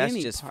 thighs, or If that's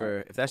any just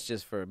part. if that's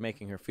just for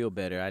making her feel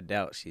better, I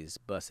doubt she's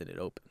busting it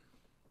open.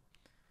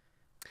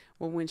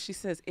 Well, when she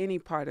says any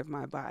part of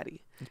my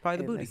body, It's probably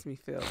the it booty. makes me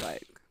feel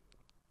like.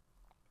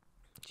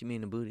 What you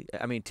mean the booty?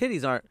 I mean,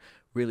 titties aren't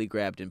really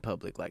grabbed in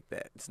public like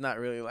that. It's not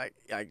really like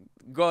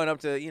going up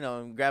to,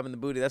 and grabbing the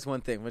booty. That's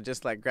one thing. But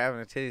just like grabbing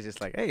a titty,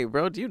 just like, hey,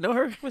 bro, do you know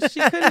her? Well, she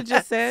could have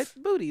just said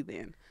booty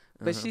then,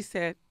 but Uh-huh. she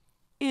said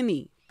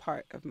any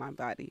part of my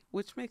body,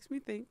 which makes me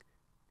think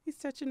he's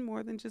touching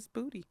more than just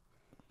booty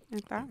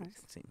and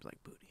thighs. Seems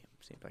like booty.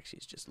 Seems like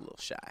she's just a little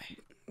shy.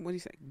 What do you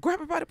say? Grab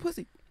her by the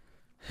pussy.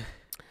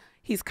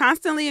 He's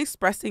constantly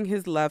expressing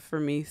his love for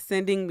me,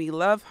 sending me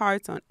love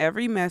hearts on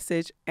every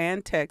message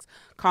and text,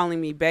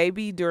 calling me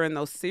baby during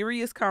those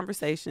serious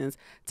conversations,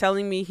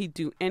 telling me he'd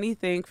do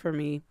anything for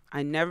me.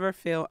 I never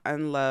feel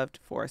unloved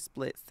for a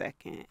split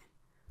second.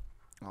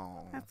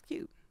 Oh, That's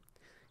cute.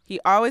 He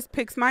always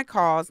picks my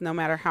calls no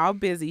matter how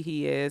busy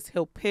he is.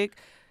 He'll pick,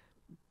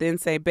 then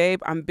say,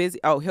 babe, I'm busy.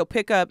 Oh, he'll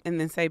pick up and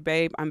then say,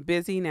 babe, I'm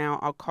busy now.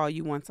 I'll call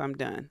you once I'm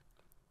done.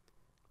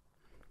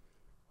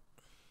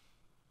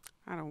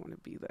 I don't want to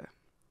be the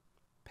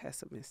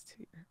pessimist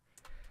here.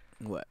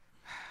 what?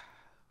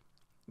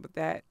 But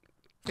that,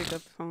 pick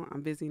up the phone.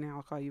 I'm busy now.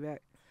 I'll call you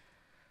back.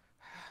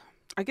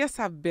 I guess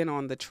I've been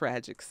on the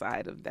tragic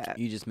side of that.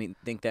 You just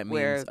think that means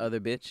Where- other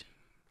bitch?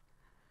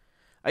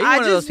 Are you I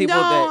one of those just people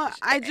know- that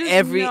I just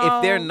if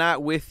they're know-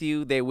 not with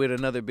you, they with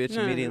another bitch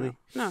immediately?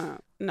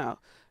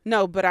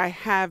 No, but I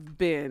have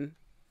been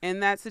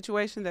in that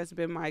situation. That's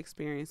been my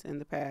experience in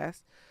the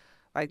past.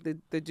 Like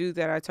the dude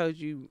that I told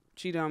you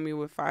cheated on me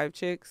with 5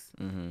 chicks.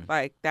 Mm-hmm.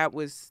 Like that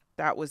was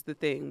the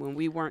thing. When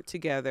we weren't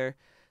together,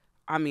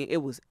 I mean, it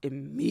was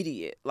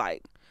immediate.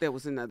 Like there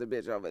was another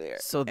bitch over there.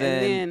 So and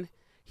then- then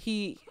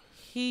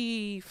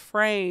he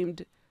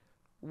framed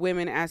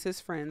women as his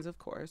friends, of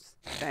course,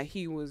 that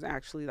he was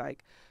actually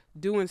like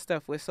doing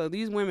stuff with. So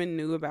these women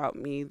knew about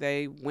me.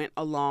 They went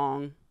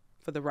along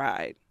for the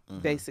ride,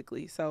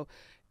 basically. So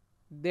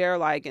they're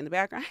like in the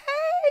background,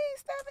 hey,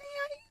 Stephanie,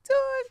 how you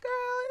doing,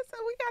 girl? So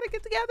we got to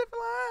get together for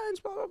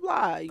lunch, blah, blah,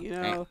 blah, you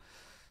know, Damn.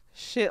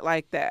 shit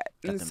like that.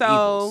 Got And them so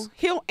evils.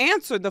 he'll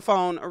answer the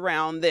phone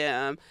around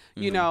them,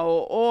 you Mhm.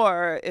 know,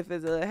 or if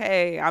it's a,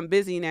 hey, I'm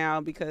busy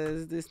now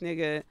because this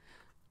nigga,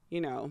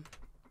 you know,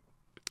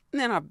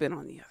 and then I've been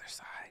on the other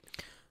side.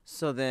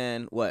 So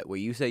then, what? Where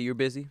you say you're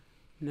busy?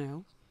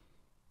 No.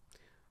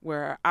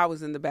 Where I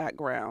was in the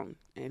background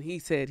and he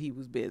said he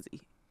was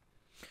busy.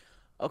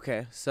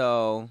 Okay,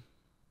 so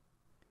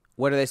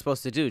what are they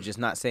supposed to do? Just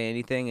not say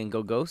anything and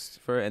go ghost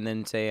and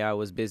then say I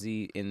was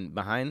busy in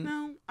behind?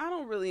 No, I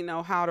don't really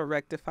know how to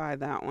rectify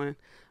that one.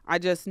 I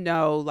just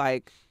know,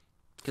 like,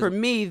 for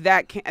me,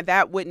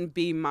 that wouldn't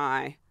be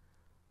my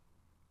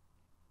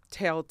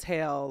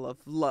telltale of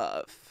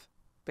love,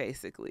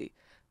 basically.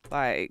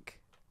 Like,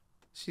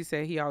 she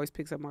said he always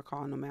picks up my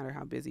call no matter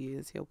how busy he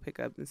is. He'll pick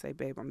up and say,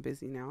 babe, I'm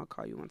busy now. I'll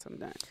call you once I'm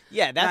done.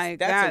 Yeah, that's Like,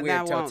 that's a that weird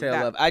won't- telltale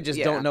that- of. I just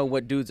yeah. don't know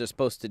what dudes are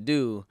supposed to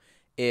do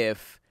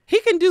if He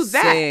can do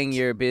that. saying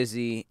you're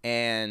busy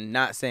and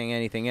not saying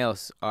anything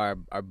else are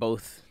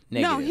both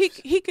No,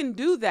 negatives. he can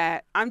do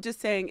that. I'm just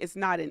saying it's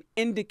not an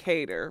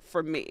indicator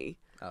for me.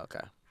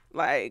 Okay.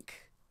 Like,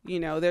 you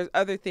know, there's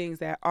other things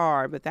that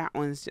are, but that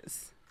one's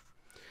just.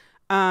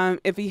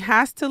 If he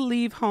has to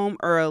leave home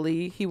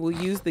early, he will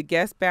use the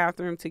guest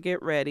bathroom to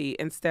get ready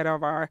instead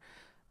of our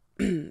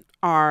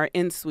our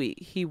in-suite.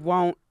 He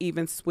won't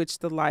even switch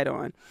the light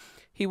on.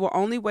 He will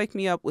only wake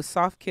me up with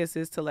soft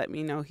kisses to let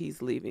me know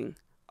he's leaving.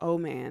 Oh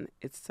man,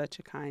 it's such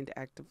a kind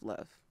act of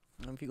love.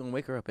 If you're gonna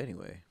wake her up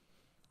anyway,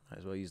 might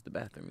as well use the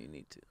bathroom. You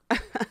need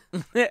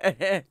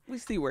to. We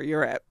see where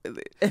you're at with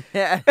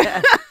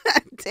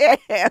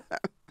it.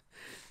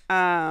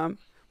 Damn.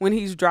 When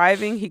he's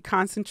driving, he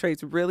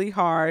concentrates really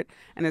hard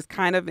and is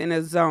kind of in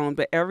a zone,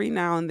 but every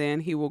now and then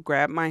he will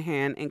grab my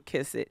hand and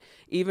kiss it.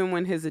 Even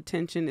when his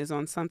attention is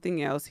on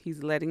something else,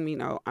 he's letting me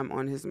know I'm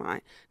on his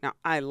mind. Now,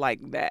 I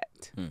like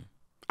that.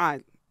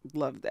 I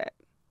love that.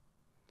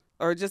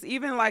 Or just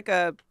even like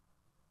a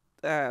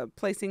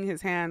placing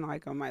his hand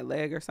like on my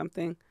leg or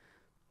something.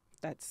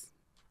 It's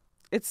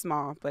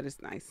small, but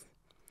it's nice.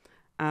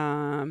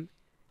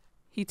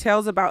 He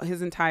tells about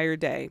his entire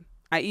day.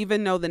 I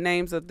even know the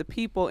names of the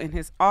people in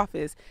his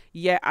office,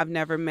 yet I've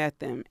never met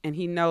them. And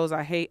he knows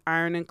I hate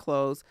ironing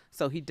clothes,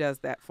 so he does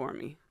that for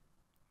me.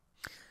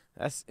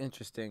 That's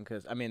interesting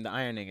because, I mean, the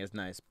ironing is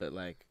nice, but,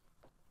 like,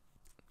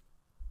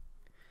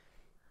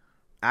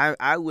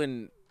 I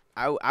wouldn't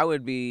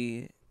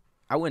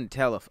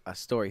tell a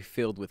story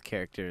filled with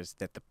characters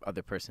that the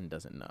other person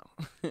doesn't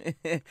know.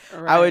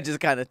 I would just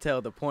kind of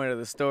tell the point of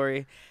the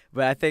story.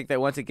 But I think that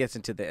once it gets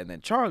into and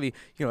then Charlie,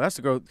 you know, that's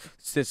the girl who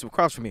sits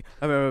across from me.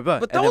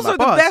 But those are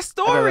the best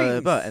stories.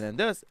 And then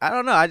this, I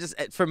don't know.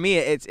 For me,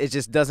 it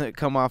just doesn't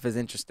come off as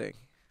interesting.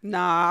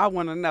 Nah, I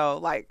want to know.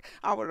 Like,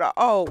 I would know.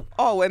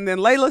 Oh, and then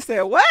Layla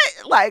said, what?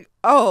 Like,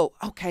 oh,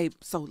 okay.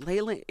 So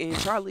Layla and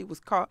Charlie was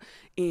caught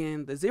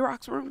in the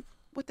Xerox room.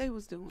 What they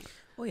was doing.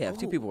 Well, yeah, if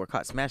two people were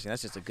caught smashing,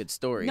 that's just a good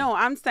story. No,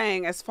 I'm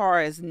saying as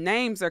far as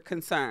names are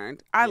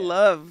concerned, I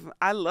love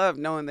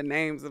knowing the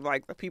names of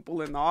like the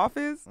people in the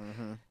office.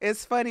 Mm-hmm.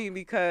 It's funny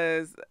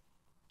because,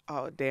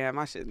 oh damn,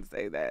 I shouldn't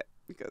say that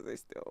because they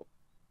still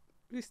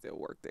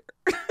work there.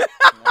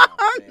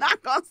 I'm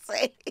not gonna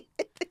say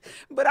it,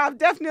 but I've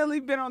definitely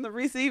been on the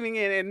receiving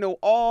end and know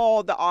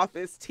all the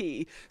office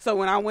tea. So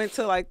when I went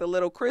to like the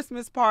little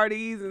Christmas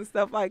parties and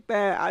stuff like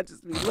that, I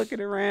just be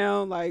looking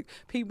around like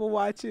people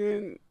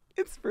watching.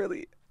 It's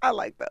really, I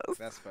like those.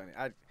 That's funny.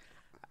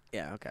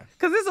 Yeah, okay.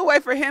 Because it's a way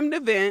for him to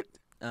vent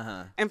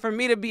Uh-huh. and for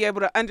me to be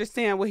able to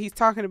understand what he's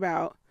talking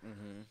about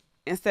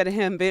instead of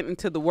him venting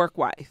to the work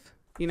wife,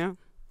 you know?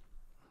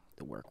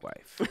 The work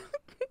wife.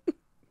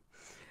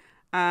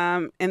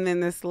 And then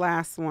this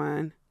last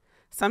one.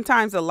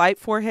 Sometimes a light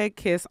forehead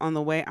kiss on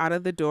the way out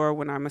of the door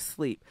when I'm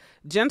asleep.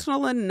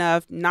 Gentle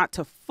enough not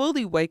to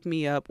fully wake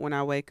me up when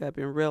I wake up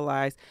and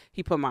realize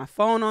he put my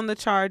phone on the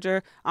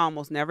charger. I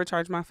almost never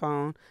charge my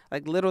phone.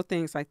 Like little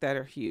things like that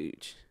are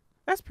huge.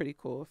 That's pretty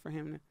cool for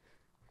him to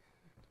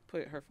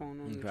put her phone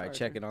on the Probably charger.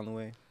 check it on the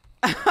way.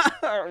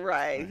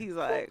 Right. He's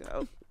like,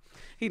 oh.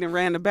 He done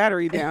ran the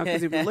battery down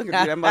because he's been looking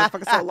through that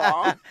motherfucker so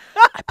long.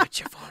 I put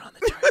your phone on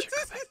the charger. Go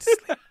back to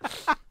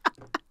sleep.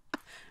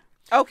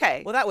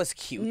 Okay. Well, that was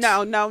cute.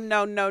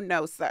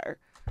 No, sir.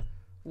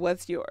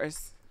 What's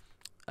yours?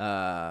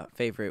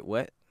 Favorite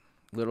what?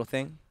 Little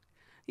thing?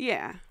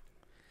 Yeah.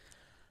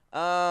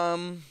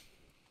 I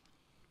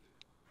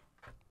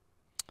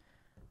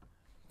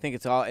think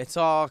it's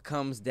all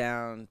comes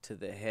down to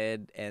the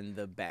head and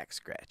the back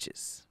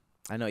scratches.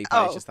 I know you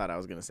probably just thought I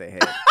was gonna say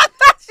head. I'm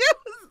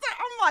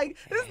like,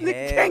 this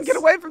nigga can't get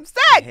away from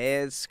sex.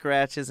 Head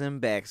scratches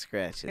and back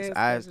scratches.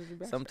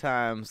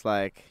 Sometimes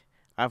like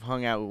I've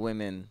hung out with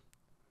women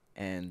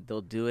and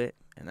they'll do it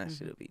and that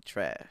shit'll be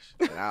trash.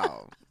 And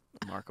I'll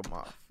mark them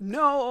off.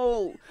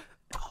 No.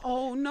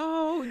 Oh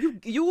no.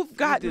 You've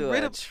gotten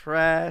rid of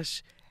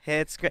trash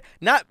head scratch.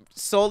 Not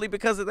solely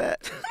because of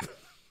that.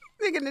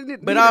 Nigga,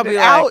 But I'll be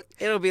like,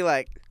 it'll be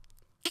like,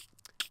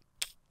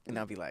 and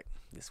I'll be like,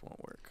 this won't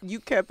work. You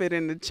kept it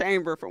in the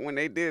chamber for when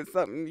they did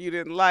something you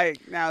didn't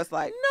like. Now it's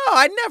like, No,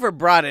 I never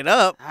brought it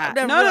up. I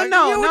never no,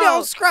 you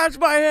don't scratch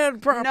my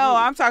hand properly. no,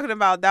 I'm talking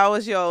about that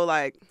was your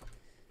like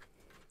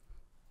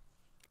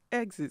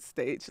exit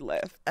stage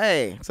left.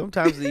 Hey,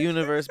 sometimes the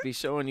universe be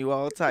showing you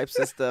all types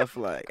of stuff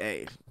like,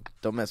 hey,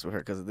 don't mess with her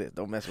because of this.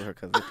 Don't mess with her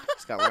because of this.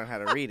 Just got to learn how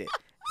to read it.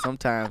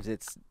 Sometimes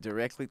it's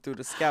directly through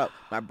the scalp.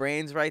 My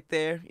brain's right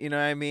there. You know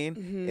what I mean?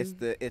 Mm-hmm.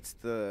 It's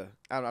the.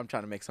 I'm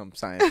trying to make some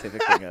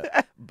scientific thing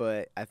up,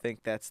 but I think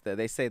that's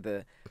they say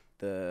the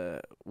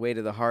way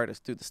to the heart is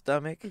through the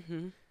stomach.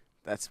 Mm-hmm.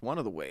 That's one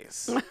of the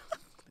ways.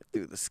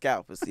 Through the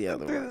scalp is the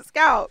other Through one. the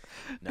scalp.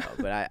 No,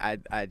 but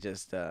I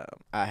just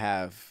I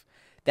have.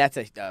 That's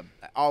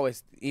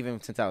always, even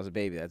since I was a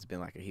baby, that's been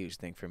like a huge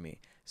thing for me.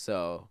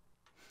 So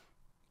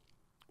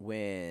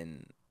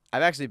when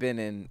I've actually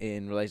been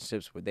in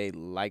relationships where they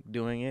like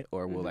doing it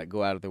or will like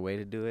go out of their way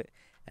to do it,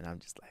 and I'm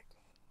just like,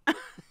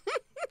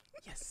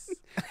 yes,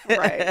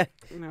 Right.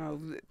 You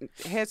know,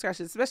 head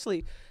scratches,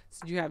 especially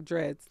since you have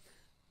dreads.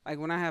 Like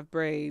when I have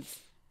braids,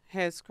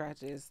 head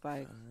scratches,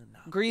 like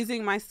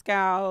greasing my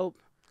scalp,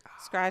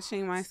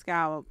 scratching my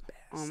scalp.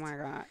 Oh my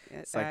God.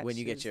 It's like when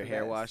you get your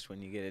hair washed,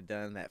 when you get it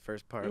done, that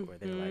first part where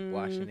they're like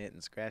washing it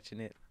and scratching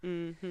it.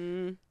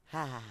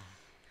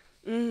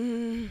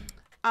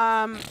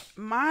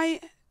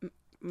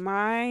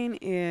 Mine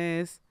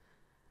is,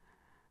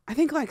 I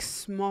think, like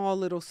small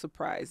little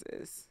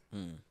surprises.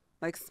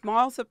 Like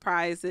small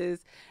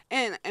surprises.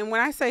 And when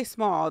I say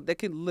small, that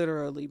could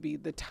literally be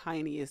the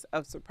tiniest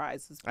of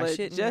surprises. I But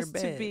shit in your just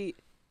to bed. be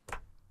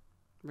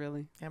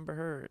really, Amber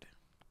Heard.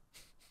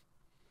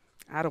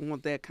 I don't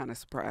want that kind of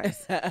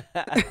surprise.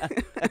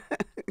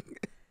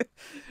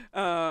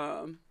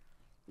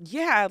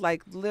 Yeah,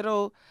 like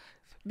little,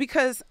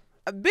 because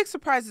big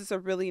surprises are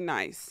really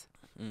nice.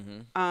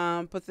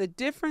 But the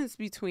difference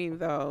between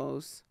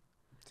those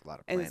It's a lot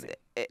of is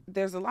planning.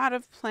 there's a lot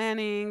of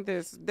planning.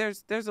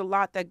 There's a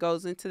lot that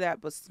goes into that.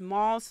 But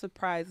small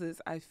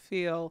surprises, I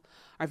feel,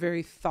 are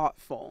very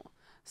thoughtful.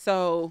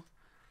 So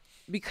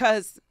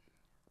because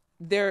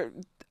they're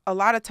a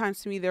lot of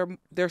times to me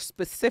they're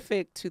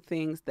specific to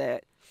things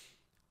that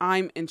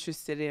I'm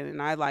interested in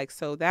and I like.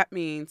 So that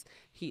means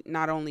he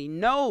not only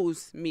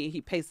knows me,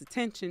 he pays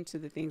attention to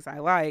the things I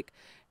like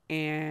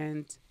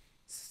and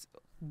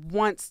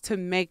wants to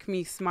make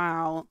me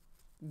smile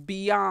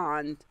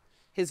beyond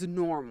his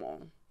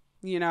normal,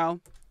 you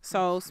know?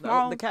 So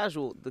small. The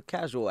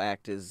casual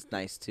act is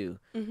nice too.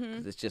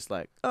 'Cause it's just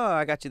like, oh,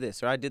 I got you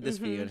this, or I did this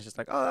for you, and it's just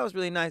like, oh, that was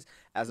really nice,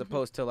 as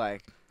opposed to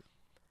like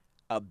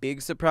a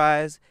big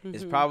surprise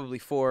is probably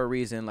for a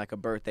reason, like a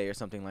birthday or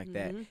something like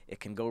that. It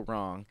can go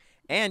wrong,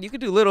 and you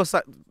can do little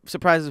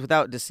surprises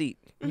without deceit.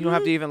 You don't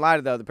have to even lie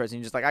to the other person.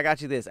 You're just like, I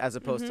got you this, as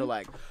opposed to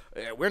like,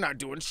 we're not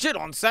doing shit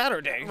on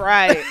Saturday.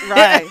 Right.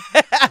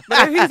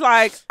 But if he's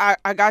like,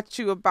 I got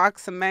you a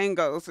box of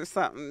mangoes or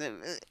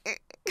something.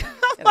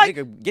 Like,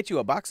 nigga, get you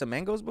a box of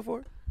mangoes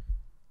before?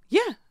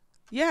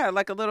 Yeah,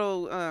 like a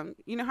little,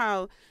 you know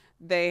how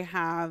they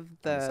have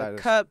the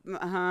cup,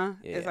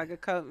 it's like a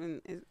cup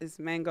and it's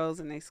mangoes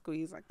and they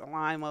squeeze like the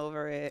lime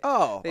over it.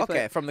 Oh,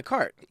 okay, from the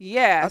cart.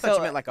 Yeah. I thought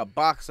you meant like a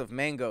box of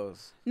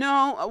mangoes.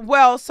 No,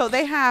 well, so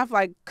they have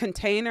like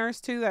containers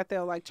too that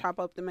they'll like chop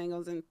up the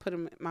mangoes and put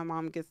them. My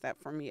mom gets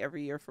that for me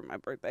every year for my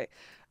birthday.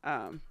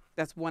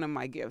 That's one of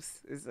my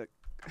gifts is a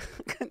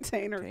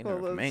container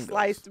full of mangoes.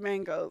 Sliced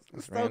mangoes.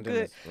 It's so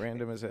good.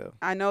 Random as hell.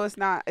 I know it's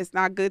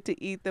not good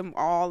to eat them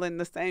all in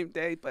the same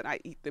day, but I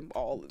eat them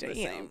all in the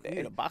same day. You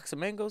need a box of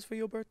mangoes for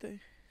your birthday?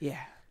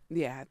 Yeah.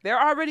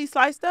 They're already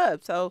sliced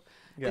up, so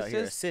it's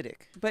just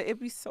acidic. But it'd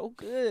be so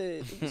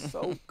good. It'd be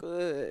so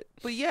good.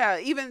 But yeah,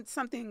 even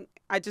something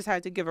I just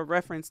had to give a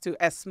reference to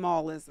as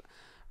small as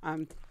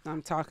I'm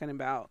talking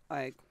about.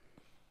 Like,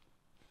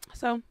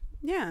 so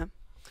yeah.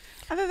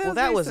 I thought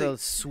that was a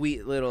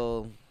sweet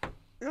little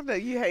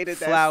you hated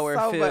that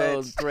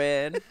flower-filled so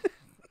thread.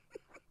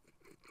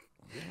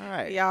 All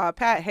right. Y'all,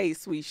 Pat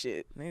hates sweet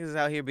shit. Niggas is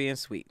out here being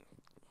sweet.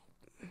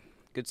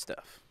 Good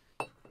stuff.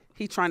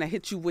 He trying to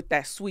hit you with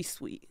that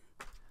sweet.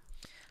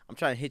 I'm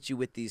trying to hit you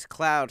with these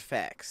cloud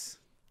facts.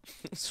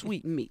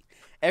 Sweet meat.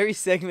 Every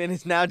segment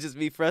is now just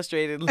me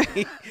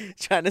frustratedly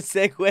trying to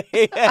segue.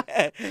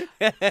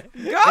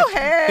 Go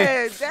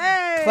ahead.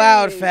 Dang.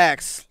 Cloud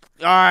facts.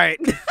 All right.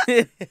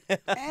 Damn.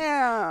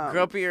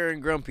 Grumpier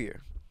and grumpier.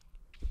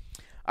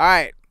 All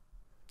right.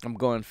 I'm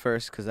going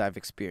first because I've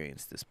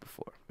experienced this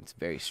before. It's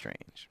very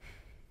strange.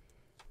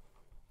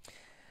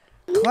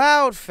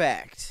 Cloud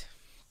fact.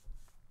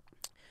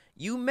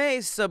 You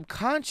may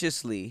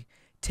subconsciously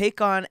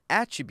take on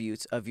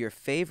attributes of your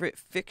favorite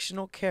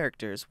fictional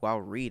characters while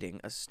reading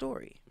a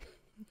story.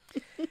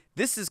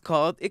 This is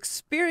called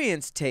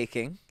experience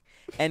taking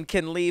and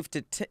can lead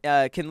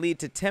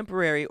to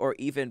temporary or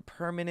even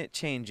permanent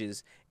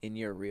changes in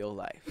your real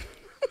life.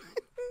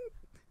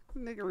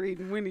 Nigga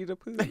reading Winnie the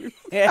Pooh.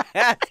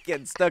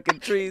 Getting stuck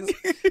in trees.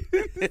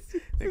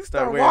 They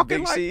start wearing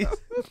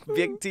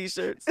big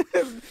t-shirts.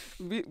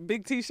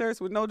 Big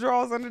t-shirts with no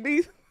drawers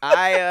underneath.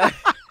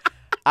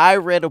 I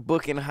read a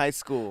book in high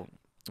school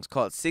It's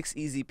called Six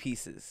Easy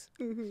Pieces,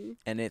 Mm-hmm.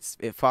 and it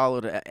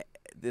followed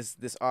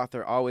this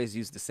author always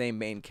used the same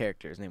main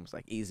character. His name was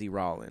like Easy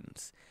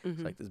Rollins. It's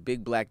Mm-hmm. like this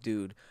big black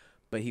dude,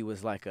 but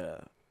he's like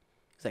an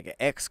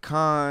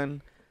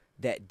ex-con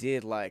that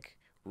did like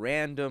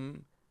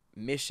random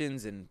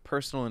missions and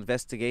personal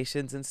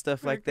investigations and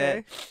stuff like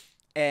that.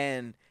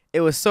 And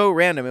it was so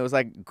random. It was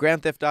like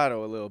Grand Theft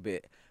Auto a little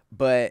bit,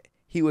 but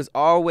he was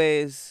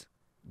always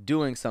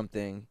doing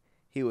something.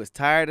 He was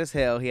tired as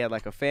hell. He had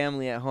like a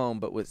family at home,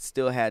 but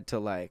still had to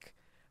like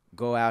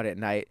go out at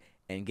night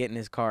and get in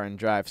his car and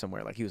drive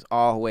somewhere. Like he was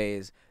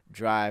always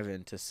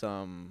driving to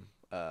some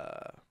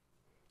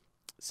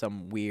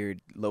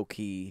weird,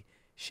 low-key,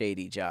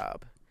 shady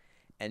job.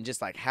 And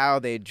just like how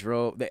they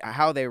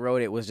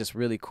wrote it was just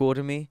really cool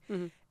to me.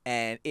 Mm-hmm.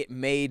 And it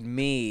made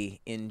me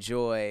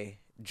enjoy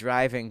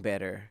driving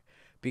better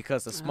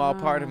because a small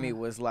part of me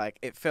was like,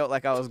 it felt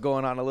like I was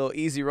going on a little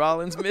Easy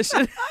Rollins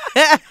mission.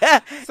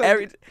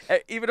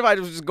 Even if I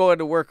was just going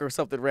to work or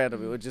something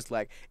random, it was just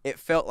like, it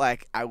felt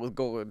like I was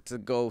going to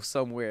go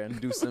somewhere and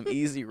do some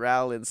Easy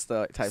Rollins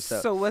type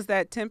stuff. So was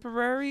that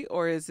temporary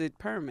or is it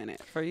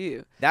permanent for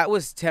you? That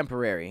was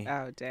temporary.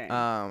 Oh, dang.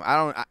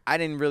 I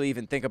didn't really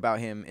even think about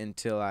him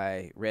until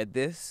I read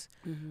this,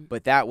 Mm-hmm.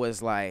 but that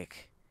was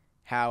like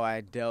how I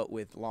dealt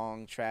with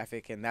long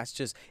traffic, and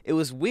it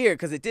was weird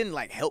because it didn't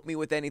like help me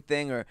with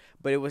anything,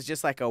 but it was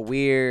just like a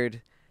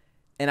weird,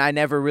 and I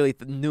never really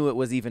knew it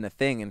was even a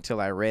thing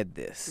until I read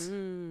this.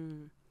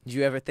 Did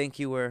you ever think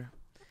you were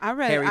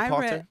Harry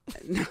Potter?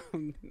 No.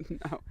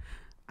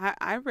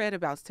 I read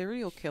about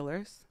serial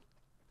killers.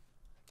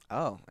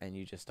 Oh, and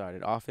you just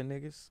started offing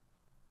niggas?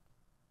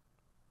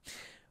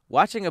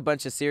 Watching a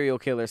bunch of serial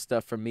killer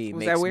stuff for me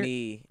makes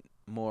me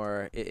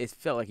more. It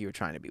felt like you were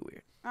trying to be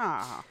weird.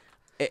 Ah.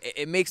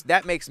 It makes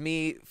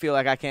me feel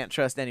like I can't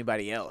trust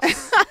anybody else.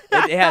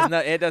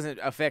 It doesn't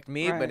affect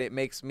me, Right. but it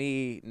makes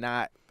me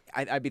not.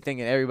 I'd be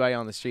thinking everybody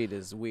on the street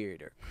is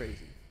weird or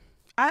crazy.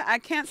 I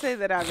can't say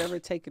that I've ever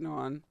taken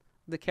on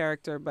the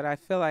character, but I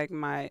feel like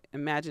my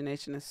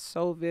imagination is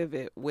so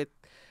vivid with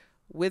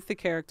the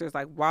characters.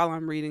 Like while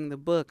I'm reading the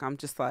book, I'm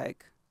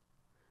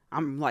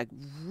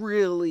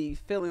really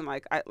feeling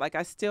like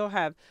I still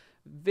have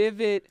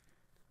vivid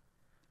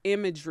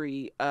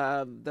imagery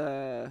of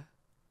the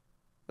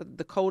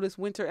coldest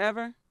winter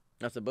ever.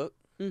 That's a book?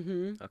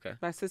 Mm-hmm. Okay.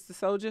 By Sister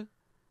Soldier.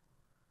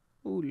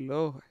 Ooh,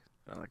 Lord.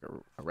 Sound like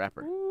a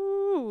rapper.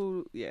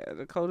 Ooh, yeah,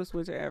 the coldest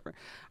winter ever.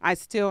 I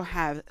still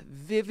have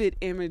vivid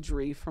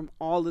imagery from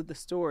all of the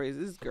stories.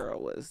 This girl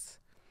was.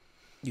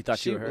 You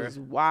thought you were her? She was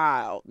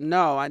wild.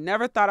 No, I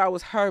never thought I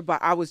was her,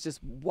 but I was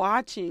just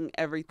watching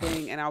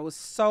everything, and I was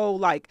so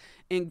like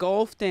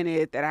engulfed in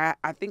it that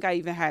I think I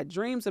even had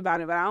dreams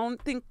about it, but I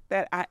don't think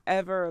that I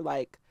ever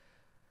like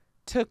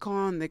took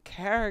on the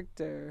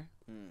character.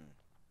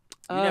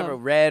 You never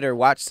read or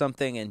watched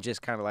something and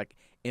just kind of like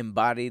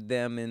embodied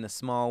them in a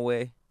small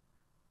way?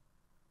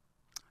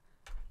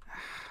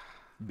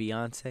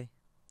 Beyonce?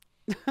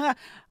 I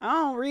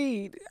don't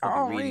read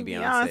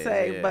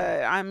Beyonce, yeah.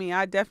 but I mean,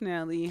 I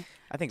definitely.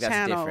 I think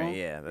that's different.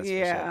 Yeah, that's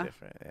for sure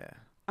different.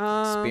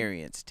 Yeah.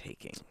 Experience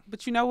taking.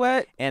 But you know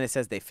what? And it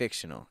says they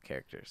fictional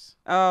characters.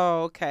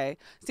 Oh, okay.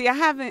 See, I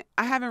haven't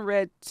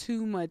read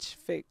too much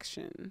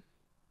fiction.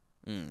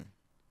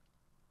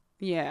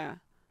 Yeah.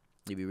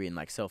 You be reading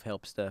like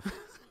self-help stuff.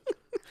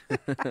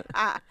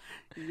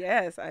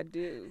 Yes, I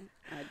do.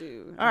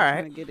 All right.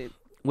 Trying to get it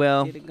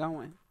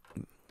going.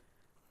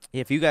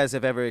 If you guys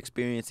have ever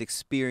experienced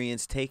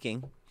experience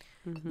taking,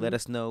 Mm-hmm. let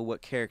us know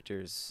what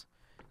characters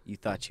you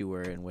thought you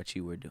were and what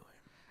you were doing.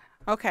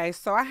 Okay,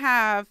 so I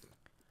have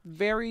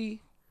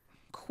very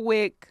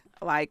quick,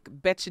 like,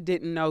 bet you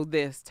didn't know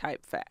this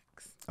type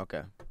facts.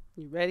 Okay.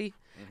 You ready?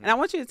 Mm-hmm. And I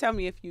want you to tell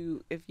me if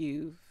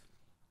you've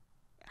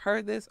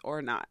heard this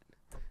or not.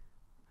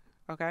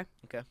 Okay?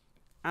 Okay.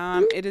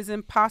 It is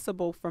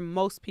impossible for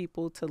most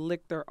people to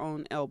lick their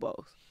own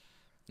elbows.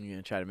 You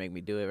gonna try to make me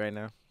do it right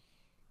now?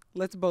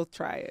 Let's both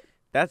try it.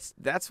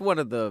 That's one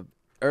of the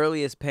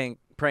earliest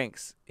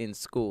pranks in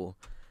school.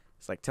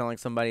 It's like telling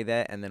somebody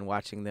that and then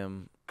watching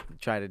them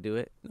try to do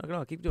it.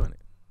 No, keep doing it.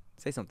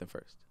 Say something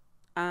first.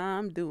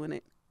 I'm doing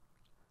it.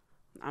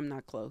 I'm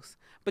not close.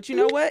 But you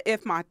know what?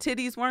 If my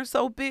titties weren't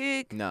so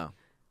big, No.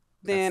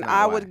 then That's I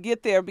not why. would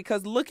get there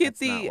because look at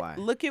That's not why.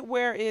 look at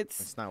where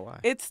That's not why.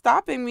 it's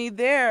stopping me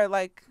there.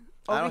 Like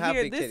I don't over have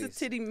here, big this titties. is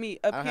titty me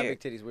I up don't here. have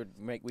big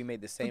titties. We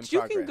made the same But you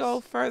progress. can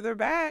go further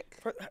back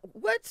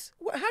What?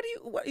 How do you?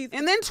 What?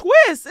 and then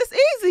twist. It's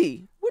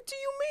easy. What do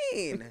you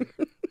mean?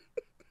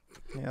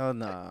 Hell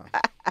no.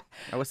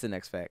 Now, what's the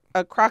next fact?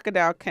 A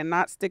crocodile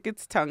cannot stick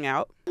its tongue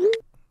out.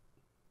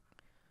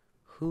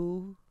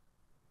 Who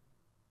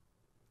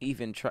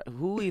even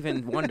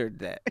wondered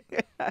that?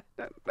 I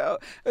don't know.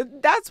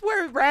 That's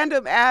where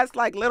random ass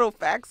like little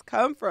facts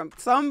come from.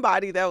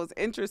 Somebody that was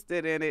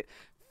interested in it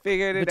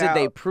figured it But out.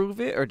 did they prove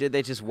it, or did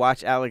they just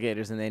watch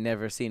alligators and they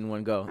never seen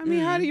one go? I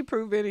mean, how do you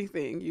prove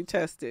anything? You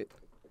test it.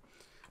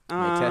 They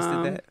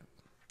tested that?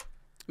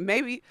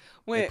 Maybe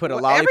when They put a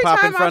every lollipop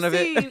time in front I've of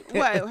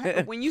it.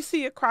 seen, when you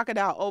see a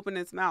crocodile open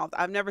its mouth,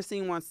 I've never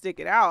seen one stick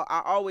it out.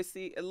 I always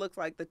see it looks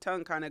like the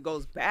tongue kind of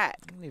goes back.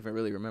 I don't even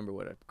really remember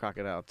what a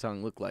crocodile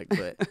tongue looked like,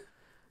 but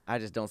I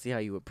just don't see how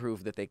you would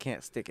prove that they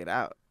can't stick it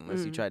out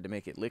unless you tried to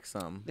make it lick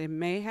some. They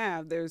may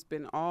have. There's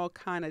been all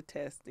kind of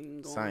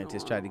testing going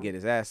Scientist on. tried to get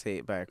his ass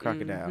ate by a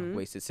crocodile,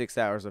 wasted 6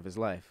 hours of his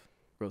life.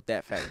 Wrote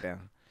that fact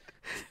down.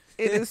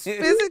 It is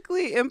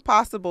physically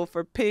impossible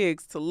for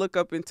pigs to look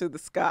up into the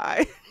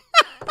sky.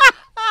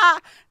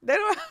 They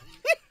don't.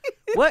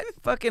 What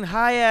fucking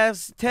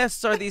high-ass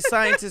tests are these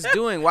scientists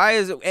doing? Why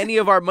is any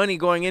of our money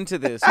going into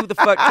this? Who the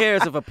fuck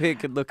cares if a pig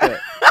could look up?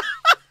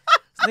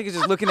 This nigga's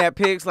just looking at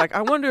pigs like,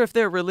 I wonder if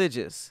they're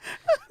religious.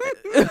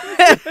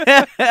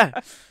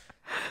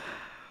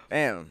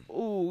 Damn.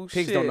 Ooh,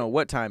 Pigs shit. don't know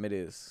what time it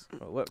is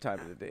or what time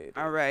of the day it is.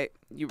 All right,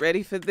 you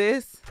ready for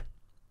this?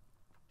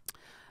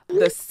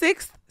 The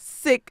sixth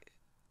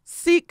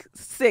sheep's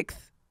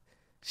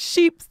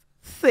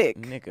sick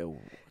Nigga,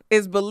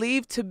 is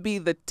believed to be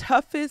the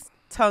toughest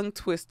tongue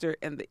twister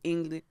in the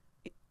English.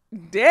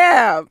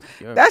 Damn,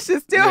 that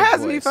shit still your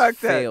has me voice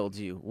fucked up. failed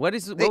you. What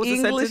was The the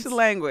English sentence?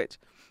 language.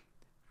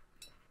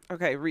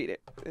 Okay, read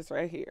it. It's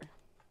right here.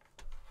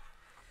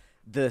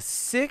 The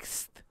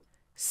sixth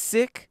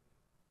sick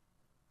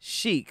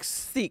sheiks.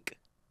 Seek.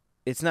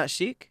 It's not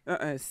chic?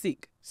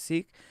 Seek.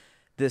 Seek.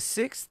 The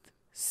sixth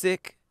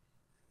sick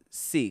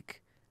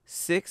seek.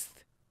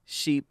 Sixth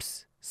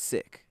sheep's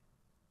sick.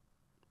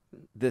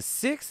 The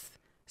sixth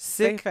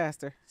Say sick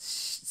faster.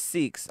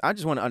 seeks. I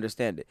just want to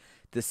understand it.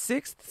 The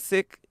sixth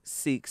sick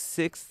seeks.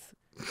 Sixth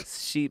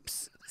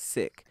sheep's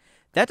sick.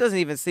 That doesn't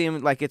even seem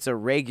like it's a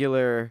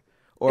regular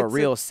or It's a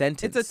real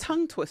sentence. It's a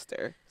tongue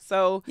twister.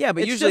 So Yeah,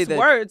 but it's usually just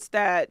words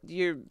that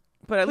you're.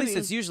 But at least putting-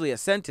 it's usually a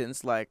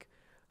sentence like,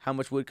 how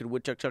much wood could a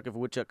woodchuck chuck if a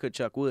woodchuck could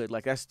chuck wood?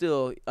 Like, that's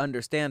still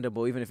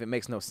understandable, even if it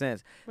makes no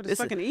sense. But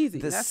it's fucking easy.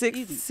 The That's six,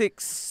 easy.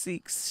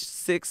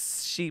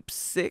 six sheep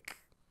sick.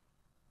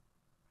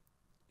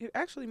 It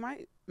actually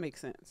might make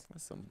sense.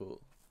 That's some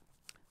bull.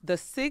 The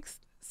sixth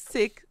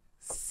sick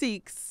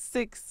seeks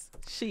six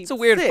sheep. It's a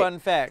weird sick. fun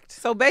fact.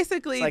 So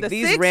basically, It's like the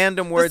these sixth,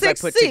 random the words I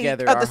sixth put seek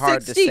together of are the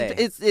hard sixth to sheep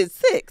say. It's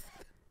sixth.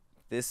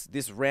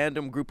 This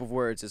random group of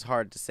words is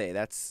hard to say. It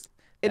That's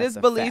is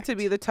a believed to fact.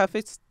 be the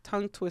toughest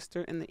tongue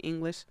twister in the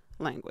English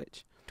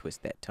language.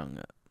 Twist that tongue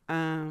up.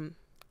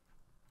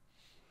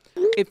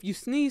 If you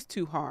sneeze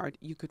too hard,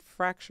 you could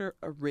fracture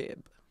a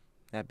rib.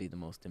 That'd be the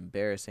most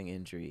embarrassing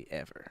injury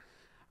ever.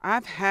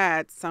 I've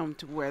had some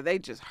to where they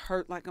just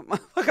hurt like a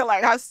motherfucker.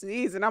 Like I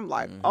sneeze and I'm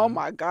like, oh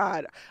my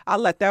God, I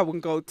let that one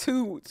go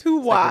too It's like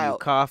when you wild.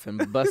 cough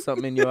and bust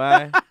something in your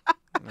eye.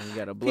 And you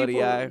got a bloody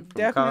People eye from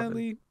coughing.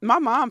 definitely. My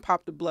mom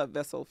popped a blood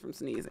vessel from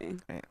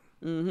sneezing.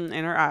 Damn.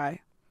 In her eye.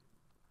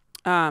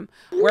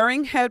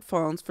 Wearing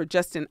headphones for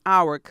just an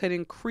hour could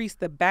increase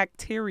the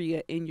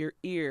bacteria in your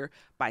ear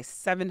by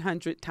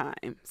 700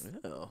 times.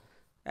 Ew.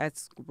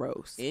 That's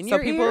gross. In so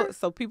your people, ear?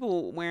 So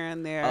people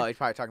wearing Oh, he's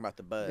probably talking about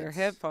the buds. their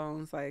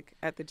headphones like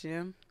at the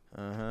gym.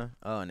 Oh,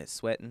 and it's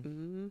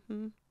sweating.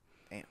 Mm-hmm.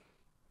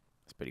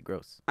 It's pretty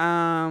gross.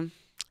 And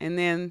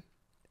then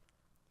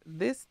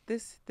this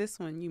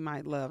one you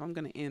might love. I'm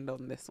gonna end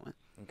on this one.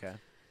 Okay.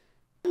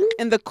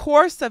 In the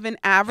course of an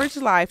average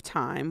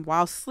lifetime,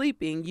 while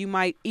sleeping, you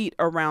might eat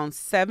around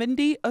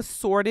 70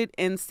 assorted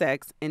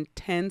insects and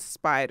 10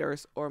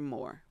 spiders or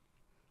more.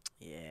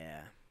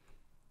 Yeah.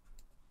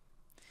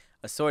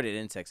 Assorted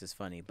insects is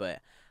funny,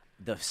 but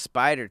the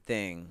spider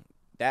thing,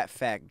 that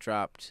fact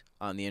dropped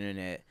on the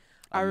internet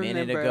a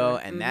minute remember. ago,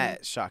 and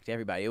that shocked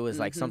everybody. It was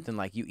like something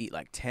like you eat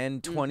like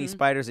 10, 20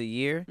 spiders a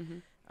year.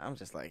 I'm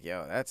just like,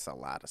 yo, that's a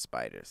lot of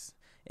spiders.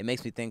 It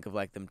makes me think of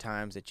like them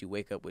times that you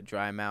wake up with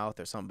dry mouth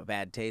or some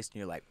bad taste, and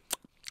you're like,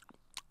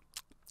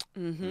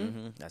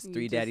 that's You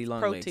three just daddy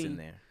long legs in protein.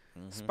 there.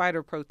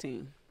 Spider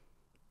protein.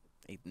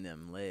 Eating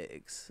them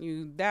legs.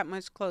 You that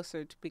much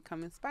closer to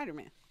becoming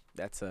Spider-Man.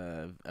 That's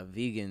a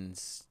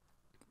vegan's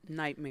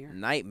Nightmare.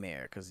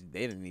 nightmare because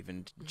they didn't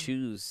even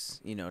choose,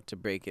 to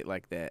break it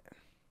like that.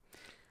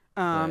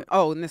 And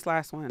this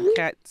last one,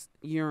 cat's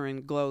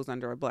urine glows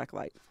under a black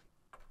light.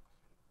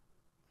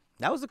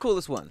 That was the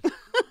coolest one.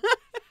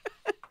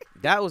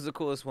 That was the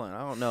coolest one. I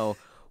don't know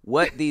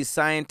what these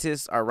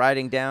scientists are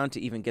writing down to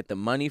even get the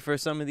money for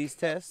some of these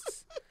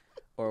tests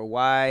or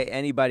why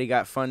anybody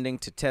got funding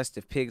to test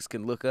if pigs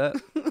can look up.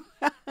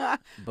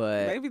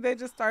 But Maybe they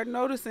just start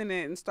noticing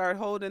it and start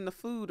holding the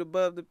food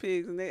above the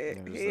pigs in their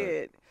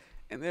head.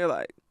 And they're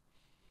like,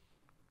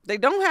 they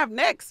don't have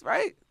necks,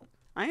 right?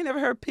 I ain't never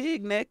heard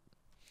pig neck.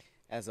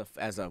 as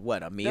a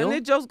what, a meal? Doesn't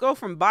it just go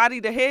from body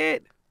to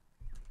head?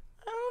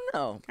 I don't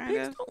know. Kinda.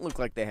 Pigs don't look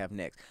like they have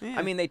necks. Yeah.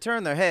 I mean, they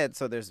turn their head,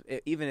 so there's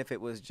even if it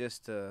was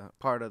just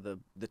part of the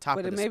top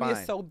But of the maybe spine.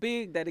 it's so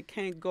big that it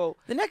can't go.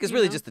 The neck is you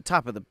really know? just the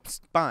top of the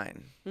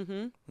spine.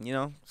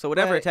 Mm-hmm. So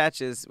whatever But-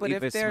 attaches. But if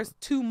it's- there's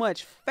too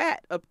much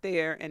fat up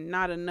there and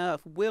not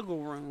enough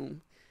wiggle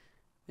room,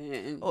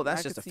 then oh,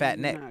 that's I just could a see fat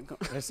you neck. not go-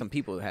 There's some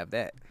people that have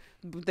that.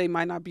 But they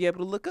might not be able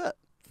to look up.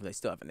 They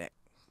still have a neck.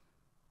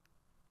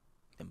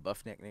 Them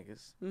buff neck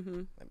niggas.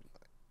 Mm-hmm.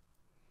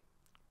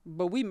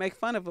 but we make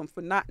fun of them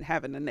for not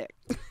having a neck.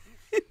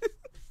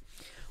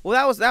 Well,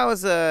 that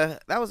was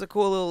a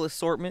cool little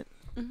assortment.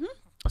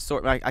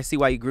 I see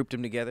why you grouped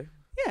them together.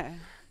 Yeah.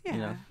 Yeah, You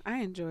know? I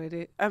enjoyed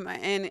it.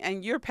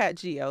 And you're Pat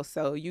Geo,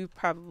 so you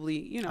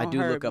probably I do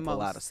heard look up most. a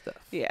lot of stuff.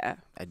 Yeah,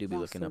 I do be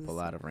most looking of up the a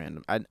lot of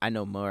random. I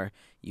know more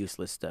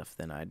useless stuff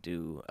than I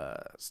do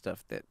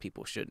stuff that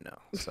people should know.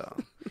 So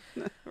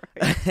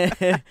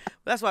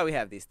that's why we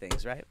have these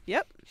things, right?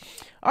 Yep.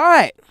 All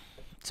right,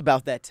 it's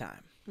about that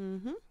time.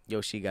 Mhm.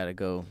 Yoshi got to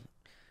go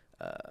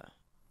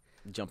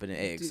jump in an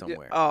egg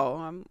somewhere. Oh,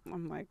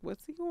 I'm like,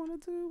 what's he going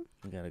to do?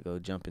 You got to go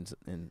jump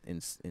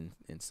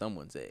in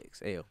someone's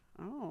eggs. Ayo.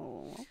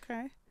 Oh,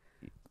 okay.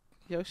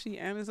 Yoshi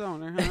and his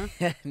owner,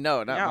 huh?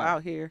 No, not Y'all mine.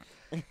 out here.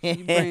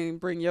 You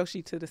bring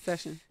Yoshi to the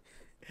session.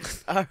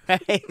 All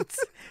right.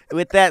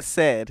 With that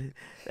said,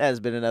 that has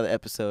been another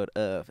episode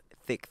of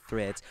Thick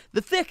Threads,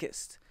 the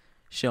thickest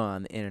show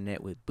on the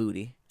internet with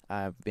booty.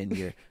 I've been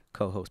your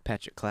co-host,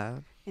 Patrick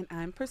Cloud. And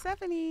I'm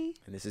Persephanie.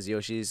 And this is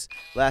Yoshi's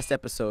last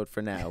episode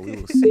for now. We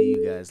will see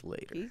you guys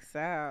later. Peace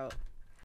out.